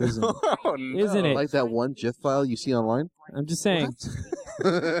her mouth, isn't it? Oh, no. Isn't it? Like that one GIF file you see online? I'm just saying.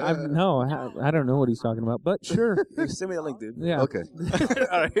 I don't know what he's talking about, but sure. Send me that link, dude. Yeah. Okay.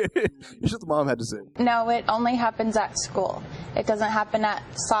 All right. Here's what the mom had to say. No, it only happens at school. It doesn't happen at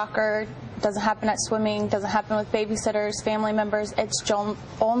soccer, doesn't happen at swimming, doesn't happen with babysitters, family members. It's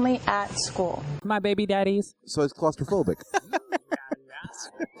only at school. My baby daddies. So it's claustrophobic.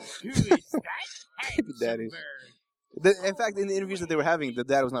 Baby daddies. In fact, in the interviews that they were having, the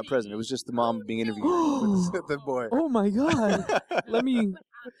dad was not present. It was just the mom being interviewed with the boy. Oh my God. Let me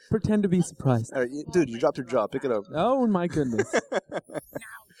pretend to be surprised. All right, dude, you dropped your jaw. Pick it up. Oh my goodness.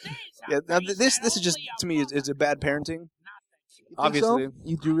 Yeah, now this is just, to me, it's a bad parenting. You think Obviously. so?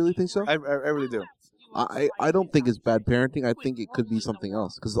 You do really think so? I really do. I don't think it's bad parenting. I think it could be something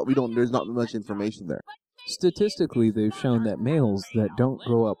else because there's not much information there. Statistically, they've shown that males that don't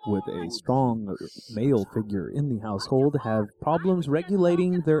grow up with a strong male figure in the household have problems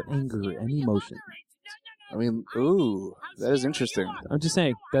regulating their anger and emotion. I mean, Ooh, that is interesting. I'm just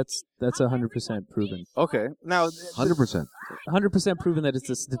saying that's 100% proven. Okay, now 100%. 100% proven that it's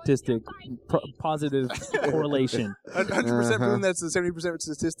a statistic, positive correlation. 100% proven that's a 70%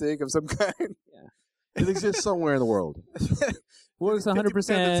 statistic of some kind. It exists somewhere in the world. Works 100%. 50% of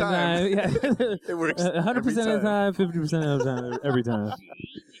the time. Yeah. It works 100% of the time, 50% of the time, every time.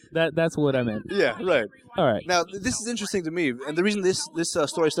 That's what I meant. Yeah, right. All right. Now, this is interesting to me, and the reason this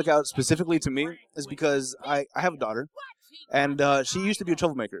story stuck out specifically to me is because I have a daughter, and she used to be a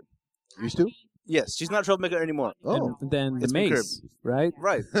troublemaker. Used to? Yes, she's not a troublemaker anymore. Oh. And then the It's been mace, right?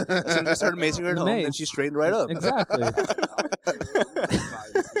 Right. As soon as I started macing her at The home, mace. and she straightened right up. Exactly.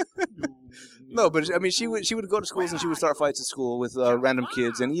 No, but I mean, she would go to schools and she would start fights at school with random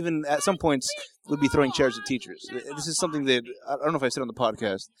kids, and even at some points would be throwing chairs at teachers. This is something that I don't know if I said on the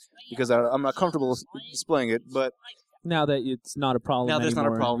podcast because I'm not comfortable displaying it, but Now that it's not a problem now there's not a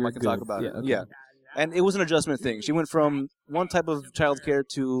anymore, problem. you're I can talk good. about it. okay. Yeah. And it was an adjustment thing. She went from one type of childcare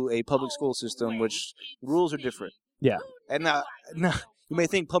to a public school system, which rules are different. Yeah. And now you may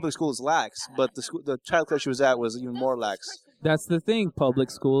think public school is lax, but the childcare she was at was even more lax. That's the thing.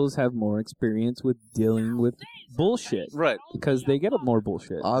 Public schools have more experience with dealing with bullshit. Right. Because they get up more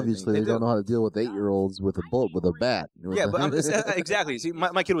bullshit. Obviously, They they do. don't know how to deal with 8-year-olds with a bat. Yeah, but exactly. See,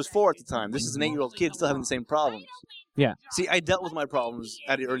 my kid was 4 at the time. This is an 8-year-old kid still having the same problems. Yeah. See, I dealt with my problems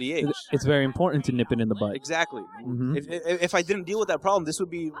at an early age. It's very important to nip it in the butt. Exactly. Mhm. If I didn't deal with that problem, this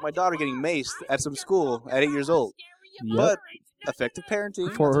would be my daughter getting maced at some school at 8 years old. Yep. But effective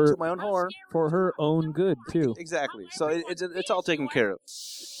parenting, For not to her- toot my own horn. For her own good, too. Exactly. So it's all taken care of.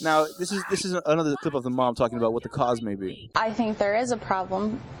 Now, this is another clip of the mom talking about what the cause may be. I think there is a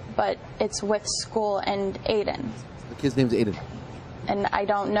problem, but it's with school and Aiden. The kid's name's Aiden. And I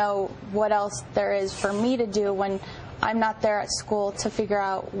don't know what else there is for me to do when I'm not there at school to figure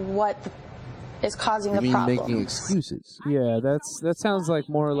out what is causing You the mean problem. making excuses? Yeah, that sounds like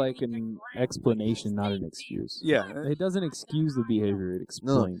more like an explanation, not an excuse. Yeah. It doesnesn't excuse the behavior, it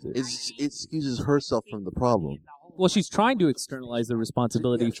No, explains it. it excuses herself from the problem. Well, she's trying to externalize the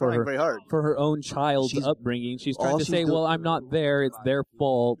responsibility Yeah, for trying very hard. her own child's She's- upbringing. She's all trying to she's say, do- well, I'm not there, it's their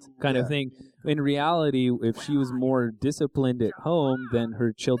fault, kind of thing. In reality, if she was more disciplined at home, then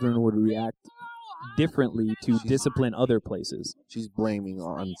her children would react differently to discipline other places. She's blaming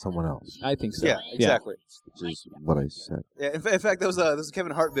on someone else, I think so. Yeah, exactly. which is what I said. Yeah, in fact, there was a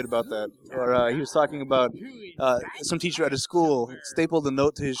Kevin Hart bit about that, where he was talking about some teacher at his school stapled a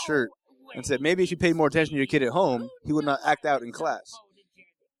note to his shirt and said, maybe if you paid more attention to your kid at home, he would not act out in class.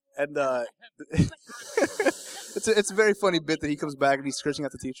 And it's a very funny bit that he comes back and he's scratching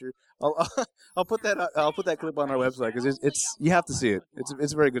at the teacher. I'll put that clip on our website because it's you have to see it.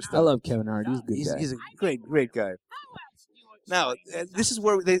 It's very good stuff. I love Kevin Hart. He's a good guy. He's a great guy. Now, this is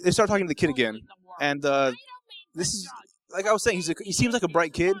where they start talking to the kid again, and this is like I was saying. He seems like a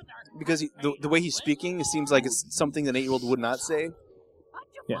bright kid because the way he's speaking, it seems like it's something an 8-year-old would not say.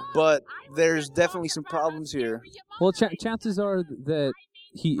 Yeah. But there's definitely some problems here. Well, chances are that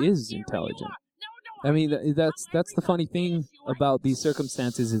he is intelligent. I mean, that's the funny thing about these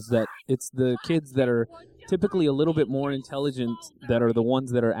circumstances is that it's the kids that are typically a little bit more intelligent that are the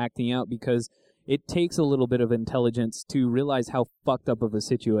ones that are acting out because it takes a little bit of intelligence to realize how fucked up of a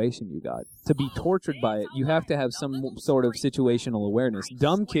situation you got. To be tortured by it, you have to have some sort of situational awareness.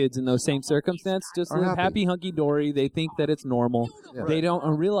 Dumb kids in those same circumstances just Are live happy. happy hunky-dory. They think that it's normal. Yeah. They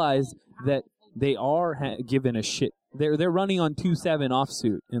don't realize that they are given a shit. They're running on 2-7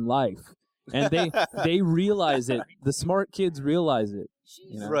 offsuit in life. And they realize it. The smart kids realize it.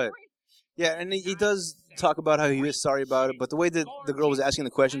 You know? Right. Yeah, and he does talk about how he is sorry about it, but the way that the girl was asking the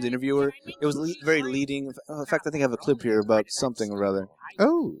questions, the interviewer, it was very leading. In fact, I think I have a clip here about something or other.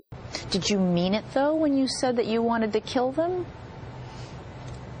 Oh, Did you mean it, though, when you said that you wanted to kill them?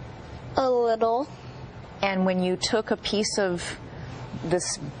 A little. And when you took a piece of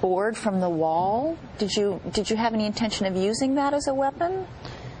this board from the wall, did you have any intention of using that as a weapon?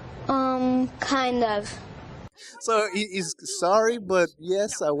 Kind of. So he's sorry, but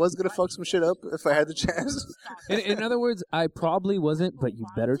yes, I was going to fuck some shit up if I had the chance. In other words, I probably wasn't, but you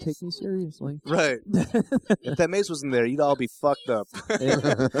better take me seriously. Right. If that mace wasn't there, you'd all be fucked up.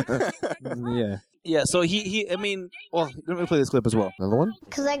 Yeah. Yeah, so he I mean, well, let me play this clip as well. Another one?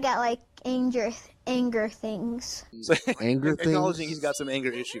 Because I got like anger things. So, Anger things? acknowledging he's got some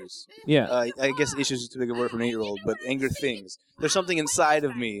anger issues. Yeah. I guess issues is too big a word for an 8-year-old, but anger things. There's something inside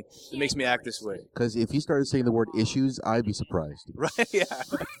of me that makes me act this way. Because if you started saying the word issues, I'd be surprised. Right? Yeah.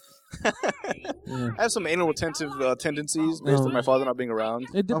 I have some anal retentive tendencies based on my father not being around.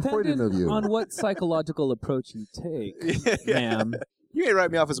 It I'm afraid depended of you. on what psychological approach you take, ma'am. You may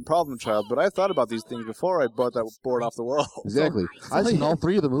write me off as a problem child, but I've thought about these things before I brought that board off the wall. Exactly. I've seen all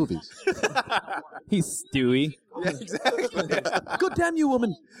 3 of the movies. He's Stewie. Yeah, exactly. God damn you,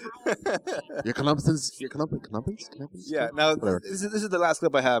 woman. Your columpins? Yeah, now, Whatever. this is the last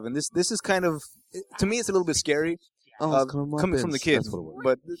clip I have, and this is kind of, to me, it's a little bit scary. Oh, Coming from the kid, That's what it was.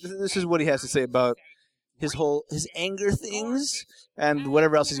 but this is what he has to say about his anger things and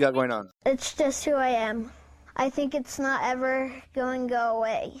whatever else he's got going on. It's just who I am. I think it's not ever going to go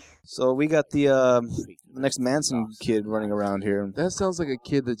away. So we got the next Manson kid running around here. That sounds like a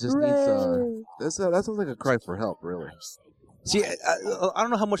kid that just needs. That sounds like a cry for help, really. See, I don't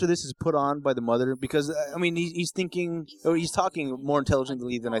know how much of this is put on by the mother because I mean he's thinking or he's talking more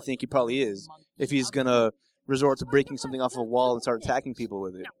intelligently than I think he probably is if he's gonna resort to breaking something off a wall and start attacking people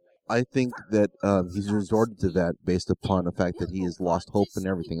with it. I think that he's resorted to that based upon the fact that he has lost hope and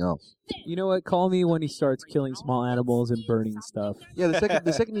everything else. You know what? Call me when he starts killing small animals and burning stuff. Yeah,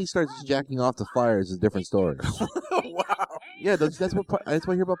 the second he starts jacking off the fires is a different story. Wow. Yeah, that's what I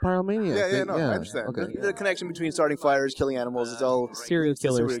hear about pyromania. Yeah, I understand. Okay. The connection between starting fires, killing animals, it's all Serial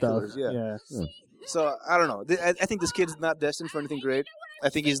killer serial stuff. killers, yeah. Yeah. So I don't know. I think this kid's not destined for anything great. I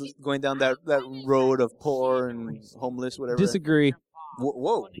think he's going down that road of poor and homeless, whatever. Disagree.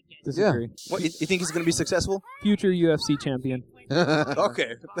 Whoa. Disagree. What, you think he's going to be successful? Future UFC champion.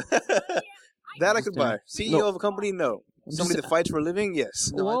 Okay. That I could buy. CEO of a company? No. Somebody that fights for a living?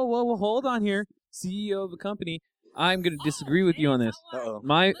 Yes. Whoa, hold on here. CEO of a company. I'm going to disagree with you on this. Uh-oh.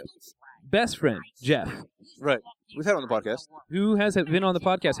 My best friend, Jeff, Right. We've had him on the podcast. who has been on the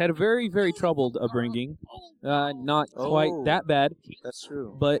podcast, had a very, very troubled upbringing. Not quite that bad, That's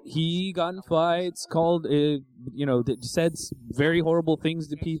true. but he got in fights, called, said very horrible things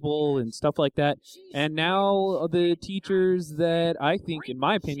to people and stuff like that. And now the teachers that I think, in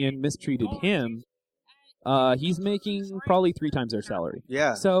my opinion, mistreated him, he's making probably 3 times their salary.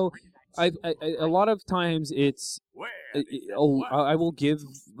 Yeah. So a lot of times I will give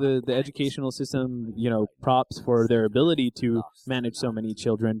the educational system, props for their ability to manage so many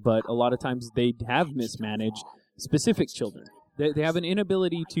children, but a lot of times they have mismanaged specific children. They have an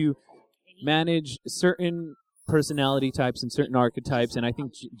inability to manage certain personality types and certain archetypes, and I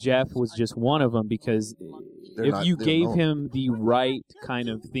think Jeff was just one of them because if you gave him the right kind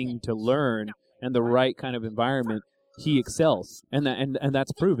of thing to learn and the right kind of environment, he excels, and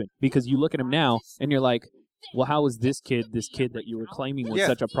that's proven because you look at him now and you're like, well, how is this kid that you were claiming was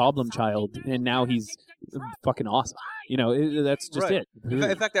such a problem child, and now he's fucking awesome? That's just Right. it.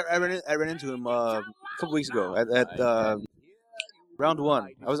 In fact, I ran into him a couple weeks ago at round 1.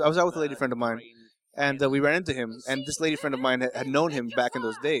 I was out with a lady friend of mine, and we ran into him. And this lady friend of mine had known him back in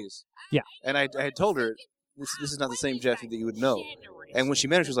those days. Yeah. And I had told her this is not the same Jeff that you would know. And when she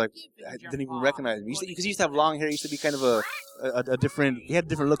met him, she was like, I didn't even recognize him because he used to have long hair. He used to be kind of a different. He had a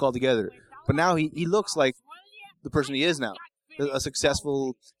different look altogether. But now he looks like the person he is now, a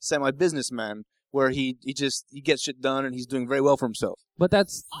successful semi-businessman, where he gets shit done and he's doing very well for himself. But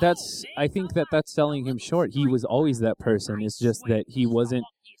that's I think that's selling him short. He was always that person. It's just that he wasn't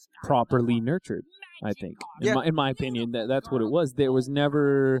properly nurtured, I think. In my opinion, that's what it was. There was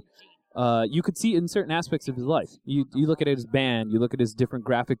never you could see it in certain aspects of his life. You look at his band, you look at his different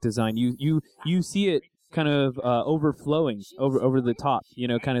graphic design, you see it kind of overflowing over the top,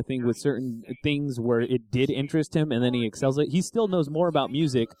 kind of thing with certain things where it did interest him, and then he excels it. He still knows more about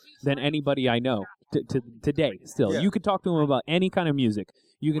music than anybody I know today. Still, you could talk to him about any kind of music.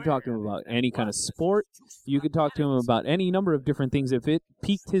 You can talk to him about any kind of sport. You could talk to him about any number of different things. If it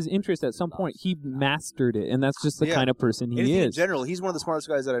piqued his interest at some point, he mastered it, and that's just the kind of person he Anything is. In general, he's one of the smartest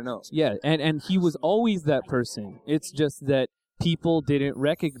guys that I know. Yeah, and he was always that person. It's just that people didn't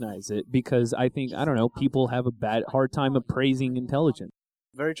recognize it because I think, I don't know, people have a hard time appraising intelligence.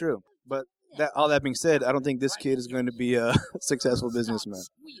 Very true. But all that being said, I don't think this kid is going to be a successful businessman.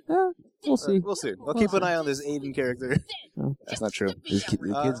 We'll see. We'll see. I'll keep an eye on this Aiden character. Oh. That's not true.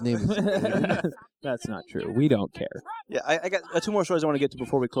 The kid's name is Aiden. That's not true. We don't care. Yeah, I got 2 more stories I want to get to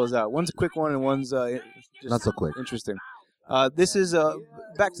before we close out. One's a quick one and one's just Not so quick. Interesting. This is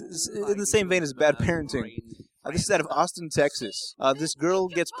back in the same vein as bad parenting. This is out of Austin, Texas. This girl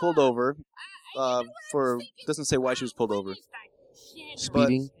gets pulled over doesn't say why she was pulled over.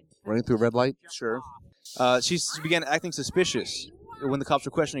 Speeding? Running through a red light? Sure. She began acting suspicious when the cops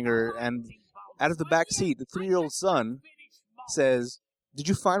were questioning her, and out of the back seat, the 3-year-old son says, "Did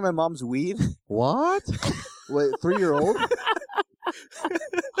you find my mom's weed?" What? Wait, 3-year-old?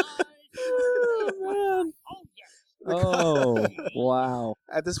 Oh, wow.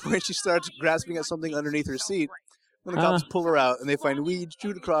 At this point, she starts grasping at something underneath her seat when the cops pull her out, and they find weed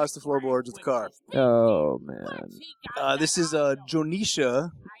chewed across the floorboards of the car. Oh, man. This is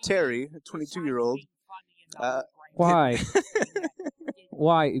Jonisha Terry, a 22-year-old. Why?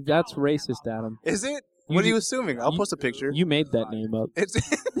 Why? That's racist, Adam. Is it? What are you assuming? I'll post a picture. You made that name up. It's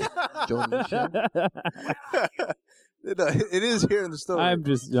it is here in the story. I'm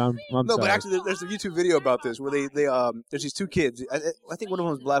no, sorry. but actually, there's a YouTube video about this where they there's these 2 kids. I think one of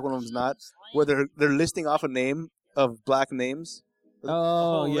them is black, one of them is not. Where they're listing off a name of black names.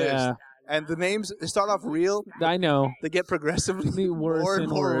 Oh yeah. List. And the names start off real. I know. They get progressively worse more and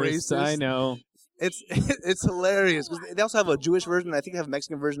more worse. racist. I know. It's hilarious because they also have a Jewish version. I think they have a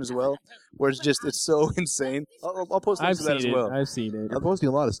Mexican version as well, where it's so insane. I'll post links to that as well. I've seen it. I'm posting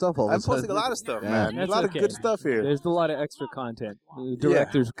a lot of stuff all the I'm time. posting a lot of stuff, Yeah. man. There's a lot of good stuff here. There's a lot of extra content.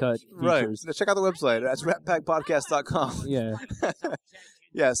 Director's cut features. Right. Check out the website. That's ratpackpodcast.com. Yeah.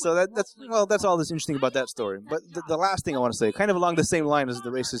 Yeah, so that's all that's interesting about that story. But the last thing I want to say, kind of along the same line as the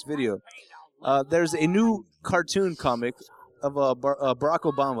racist video, there's a new cartoon comic of Barack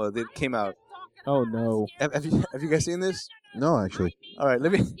Obama that came out. Oh no! Have you guys seen this? No, actually. All right,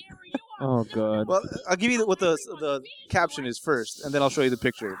 let me. Oh god. Well, I'll give you what the caption is first, and then I'll show you the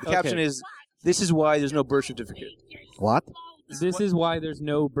picture. The caption is, "This is why there's no birth certificate." What? This is why there's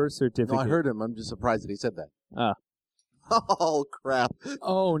no birth certificate. No, I heard him. I'm just surprised that he said that. Ah. Oh crap!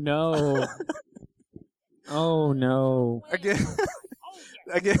 Oh no! Oh no! Again.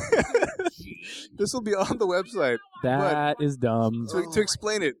 This will be on the website. That is dumb. To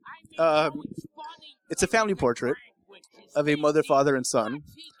explain it, it's a family portrait of a mother, father, and son.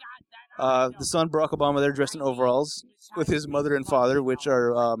 The son, Barack Obama, they're dressed in overalls with his mother and father, which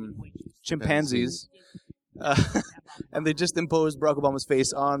are chimpanzees. And they just imposed Barack Obama's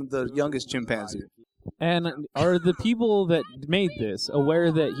face on the youngest chimpanzee. And are the people that made this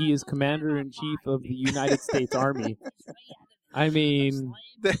aware that he is Commander-in-Chief of the United States Army? I mean...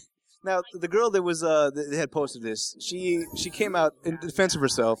 Now, the girl that was that had posted this, she came out in defense of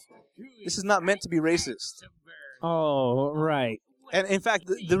herself. This is not meant to be racist. Oh, right. And in fact,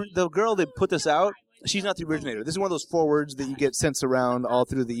 the girl that put this out, she's not the originator. This is one of those forwards that you get sent around all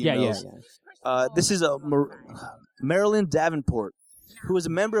through the emails. Yeah. This is Marilyn Davenport, who is a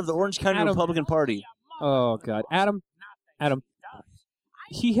member of the Orange County Republican Party. Oh God, Adam.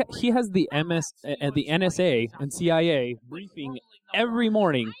 He has the the NSA and CIA briefing every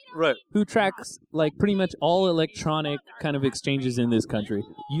morning. Right. Who tracks like pretty much all electronic kind of exchanges in this country.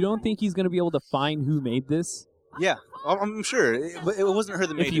 You don't think he's going to be able to find who made this? Yeah, I'm sure. But it wasn't her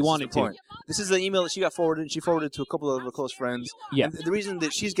that made it. If you wanted to. This is the email that she got forwarded. She forwarded to a couple of her close friends. Yeah. And the reason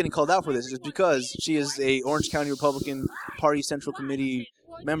that she's getting called out for this is because she is a Orange County Republican Party Central Committee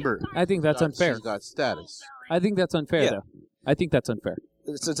member. I think that's unfair. She's got status. I think that's unfair, though. I think that's unfair.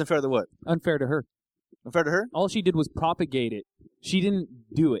 It's unfair to what? Unfair to her. Unfair to her? All she did was propagate it. She didn't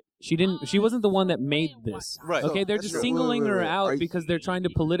do it. She wasn't the one that made this. Right. Okay, they're just singling her out because they're trying to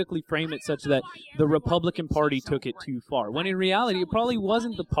politically frame it such that the Republican Party took it too far. When in reality, it probably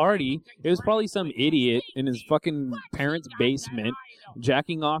wasn't the party. It was probably some idiot in his fucking parents' basement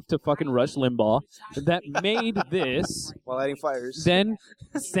jacking off to fucking Rush Limbaugh that made this. While lighting fires. Then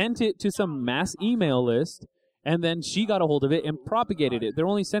sent it to some mass email list. And then she got a hold of it and propagated it. They're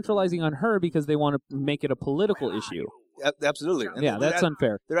only centralizing on her because they want to make it a political issue. Absolutely. And yeah, that's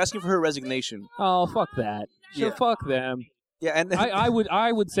unfair. They're asking for her resignation. Oh, fuck that. Sure, Yeah. fuck them. Yeah, and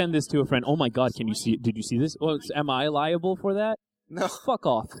I would send this to a friend. Oh my God, can you see it? Did you see this? Well, am I liable for that? No. Fuck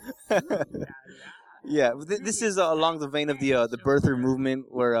off. Yeah, this is along the vein of the birther movement,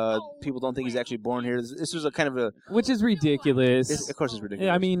 where people don't think he's actually born here. This was a kind of a, which is ridiculous. Of course, it's ridiculous.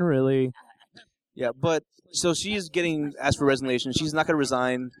 Yeah, I mean, really. Yeah, but so she is getting asked for resignation. She's not going to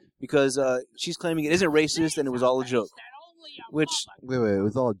resign because she's claiming it isn't racist and it was all a joke. Which wait, it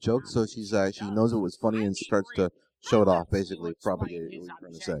was all a joke. So she knows it was funny and starts to show it off, basically propagate it. What you're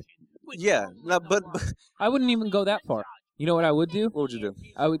trying to say? Yeah, no, but I wouldn't even go that far. You know what I would do? What would you do?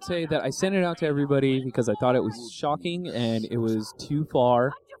 I would say that I sent it out to everybody because I thought it was shocking and it was too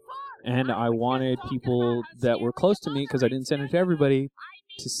far, and I wanted people that were close to me, because I didn't send it to everybody,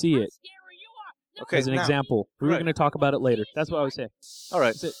 to see it. Okay, as an now- example. We were right. going to talk about it later. That's what I was saying. All right.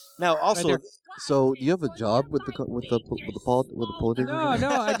 That's it. Now, also, there. So, do you have a job with the politician?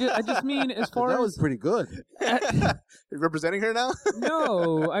 No, I just mean as far That as was pretty good. representing her now?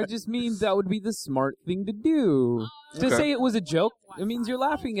 no, I just mean that would be the smart thing to do. To Okay. say it was a joke, it means you're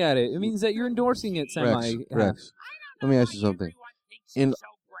laughing at it. It means that you're endorsing it semi. Rex, let me ask you something. In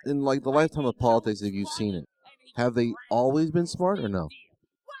like the lifetime of politics, have you seen it? Have they always been smart or no?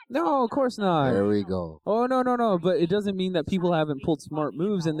 No, of course not. There we go. Oh, no. But it doesn't mean that people haven't pulled smart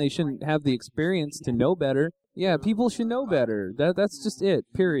moves and they shouldn't have the experience to know better. Yeah, people should know better. That's just it,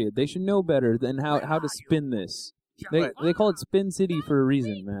 period. They should know better than how to spin this. They call it Spin City for a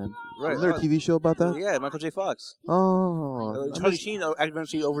reason, man. Right. Is there a TV show about that? Yeah, Michael J. Fox. Oh. Charlie Sheen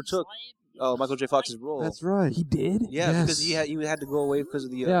eventually overtook Michael J. Fox's role. That's right. He did? Yeah, Yes. because he had to go away because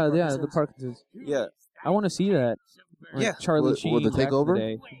of the The Parkinson's. Yeah. I want to see that. Like Yeah. Charlie With Sheen. the back in Takeover?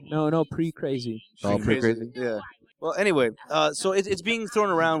 day. No, pre-crazy. Oh, pretty crazy. Yeah. Well, anyway, so it's being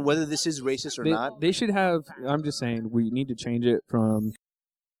thrown around whether this is racist or not. They should have. I'm just saying we need to change it from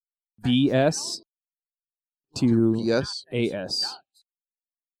BS to Yes. AS.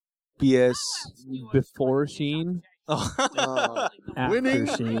 BS. Before Sheen, Oh. after Winning.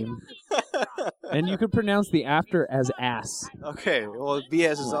 Sheen, and you could pronounce the after as ass. Okay. Well,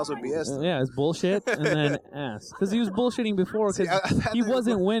 BS is also BS. Yeah, it's bullshit, and then ass because he was bullshitting before See, because I thought he they were-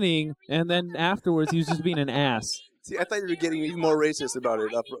 wasn't winning, and then afterwards he was just being an ass. See, I thought you were getting even more racist about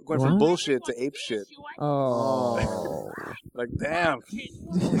it, going from What? bullshit to ape shit. Oh. Like, damn.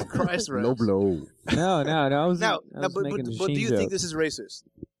 Christ, Rex. No blow. No. I was Now, making a but do Sheen you joke. think this is racist?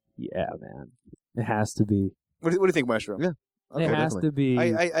 Yeah, man. It has to be. What do you think, Maestro? Yeah. Okay, it has definitely. to be.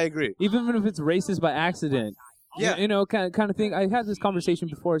 I agree. Even if it's racist by accident. Yeah. You know, kind of thing. I had this conversation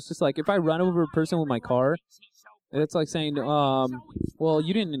before. It's just like if I run over a person with my car, it's like saying, well,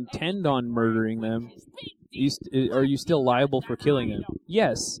 you didn't intend on murdering them. Are you still liable for killing them?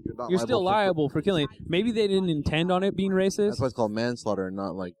 Yes. not You're still liable for- liable for killing. Maybe they didn't intend on it being racist. That's why it's called manslaughter and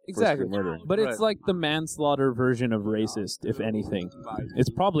not like Exactly. first-degree murder. But it's like the manslaughter version of racist, if anything. It's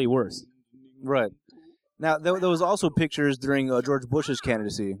probably worse. Right. Now, there was also pictures during George Bush's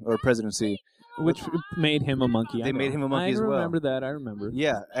candidacy or presidency. Which made him a monkey. They made him a monkey as well. I remember that. I remember.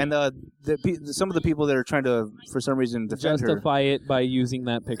 Yeah, and some of the people that are trying to, for some reason, defend her. Justify it by using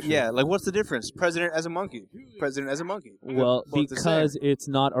that picture. Yeah, like what's the difference? President as a monkey. President as a monkey. Well, Both the because it's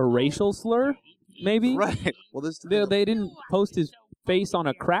not a racial slur, maybe. same. Right. Well, this They didn't post his face on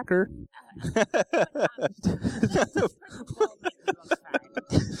a cracker.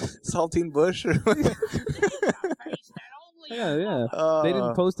 Saltine Bush. Or Yeah. They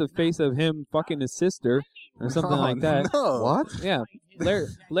didn't post a face of him fucking his sister or something like that. No. what? Yeah.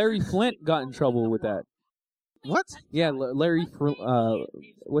 Larry Flint got in trouble with that. What? Yeah, Larry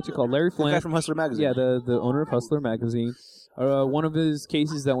what you call Larry The Flint? guy from Hustler magazine. Yeah, the owner of Hustler magazine. One of his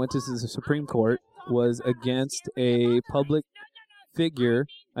cases that went to the Supreme Court was against a public figure.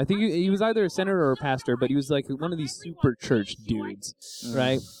 I think he was either a senator or a pastor, but he was like one of these super church dudes,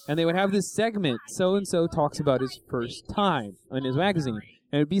 right? And they would have this segment, so-and-so talks about his first time in his magazine.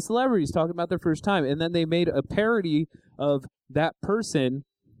 And it'd be celebrities talking about their first time. And then they made a parody of that person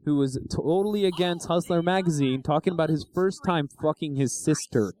who was totally against Hustler magazine talking about his first time fucking his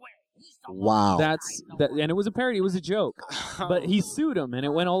sister. Wow. And it was a parody. It was a joke. But he sued him, and it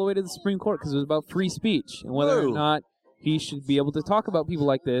went all the way to the Supreme Court because it was about free speech and whether or Whoa. not he should be able to talk about people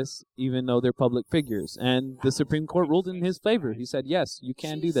like this, even though they're public figures. And the Supreme Court ruled in his favor. He said, yes, you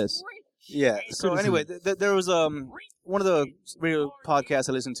can do this. Yeah. So anyway, there was one of the radio podcasts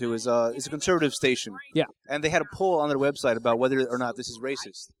I listened to is it's a conservative station. Yeah. And they had a poll on their website about whether or not this is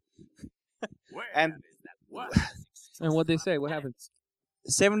racist. And And what'd they say? What happened?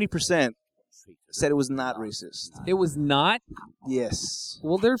 70% said it was not racist. It was not? Yes.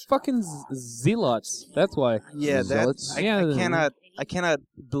 Well, they're fucking zealots. That's why. Yeah, Zealots? I cannot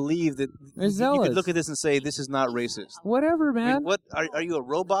believe that They're you zealots. could look at this and say this is not racist. Whatever, I mean, man. what are you, a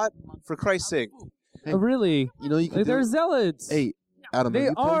robot? For Christ's sake. Really? You know you can They're do. zealots. Hey, Adam. They have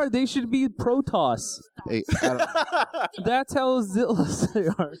you played- are. They should be Protoss. Hey, Adam. That's how zealous they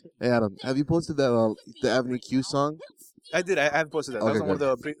are. Hey, Adam. Have you posted that the Avenue Q song? I did. I have posted that. That was Okay, on one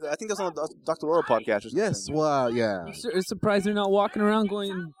of the. I think that's on the Dr. Laura podcast. Or something. Yes. Wow. Yeah. I'm surprised they're not walking around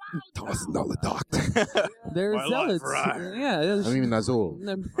going, the doctor. they're My life zealots. for Ire. Yeah. I mean Nazul.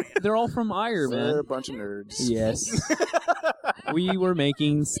 They're all from Ire, They're a man. bunch of nerds. Yes. We were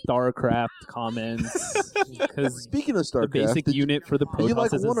making StarCraft comments because Speaking of the StarCraft, basic did unit for the you Protoss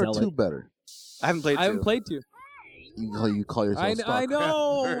like is a one or zealot. two better? I haven't played. I haven't two. played two. You call yourself I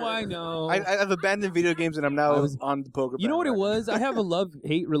StarCraft. know. I've abandoned video games and I'm now on the poker. You know what it was? I have a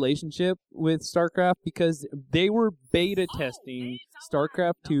love-hate relationship with StarCraft because they were beta testing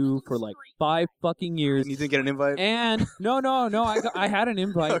StarCraft 2 for like 5 fucking years. And you didn't get an invite? And no. I had an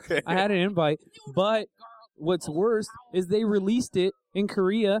invite. Okay. I had an invite. But what's worse is they released it in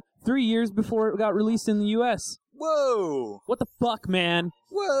Korea 3 years before it got released in the U.S. Whoa! What the fuck, man?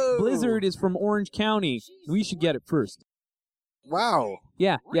 Whoa! Blizzard is from Orange County. We should get it first. Wow.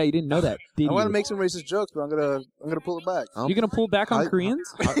 Yeah, you didn't know that, did I you? want to make some racist jokes, but I'm gonna pull it back. You're gonna pull back on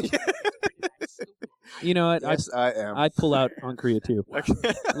Koreans? You know what? Yes, I am. I'd pull out on Korea too. Okay.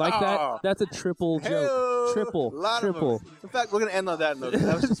 Like that. That's a triple joke. Hey-o. Triple. Lot of Triple. them. In fact, we're gonna end on that note.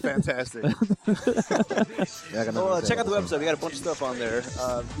 That was just fantastic. Check out the website. We got a bunch of stuff on there.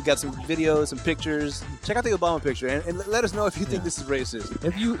 We got some videos, some pictures. Check out the Obama picture, and let us know if you think this is racist.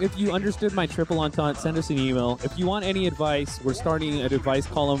 If you understood my triple entente, send us an email. If you want any advice, we're starting an advice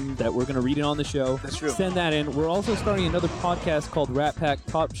column that we're going to read it on the show. That's true. Send that in. We're also starting another podcast called Rat Pack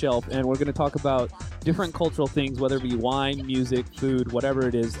Top Shelf, and we're going to talk about different cultural things, whether it be wine, music, food, whatever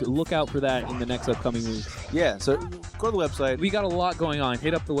it is. Look out for that in the next upcoming week. Yeah, so go to the website. We got a lot going on.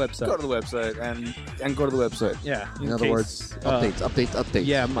 Hit up the website. Go to the website and go to the website. Yeah. In other words, updates.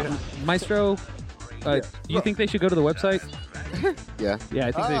 Yeah, Maestro, do you think they should go to the website? Yeah. Yeah,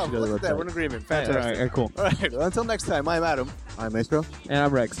 I think they should go to the look at that. website. We're in agreement. All Fantastic. right, cool. All right, well, until next time, I'm Adam. I'm Maestro. And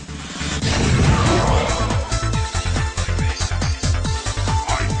I'm Rex.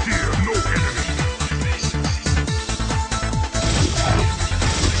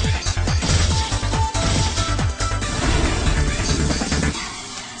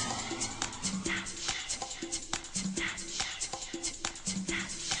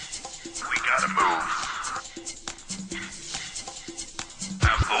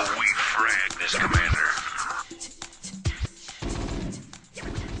 Before we frag this commander.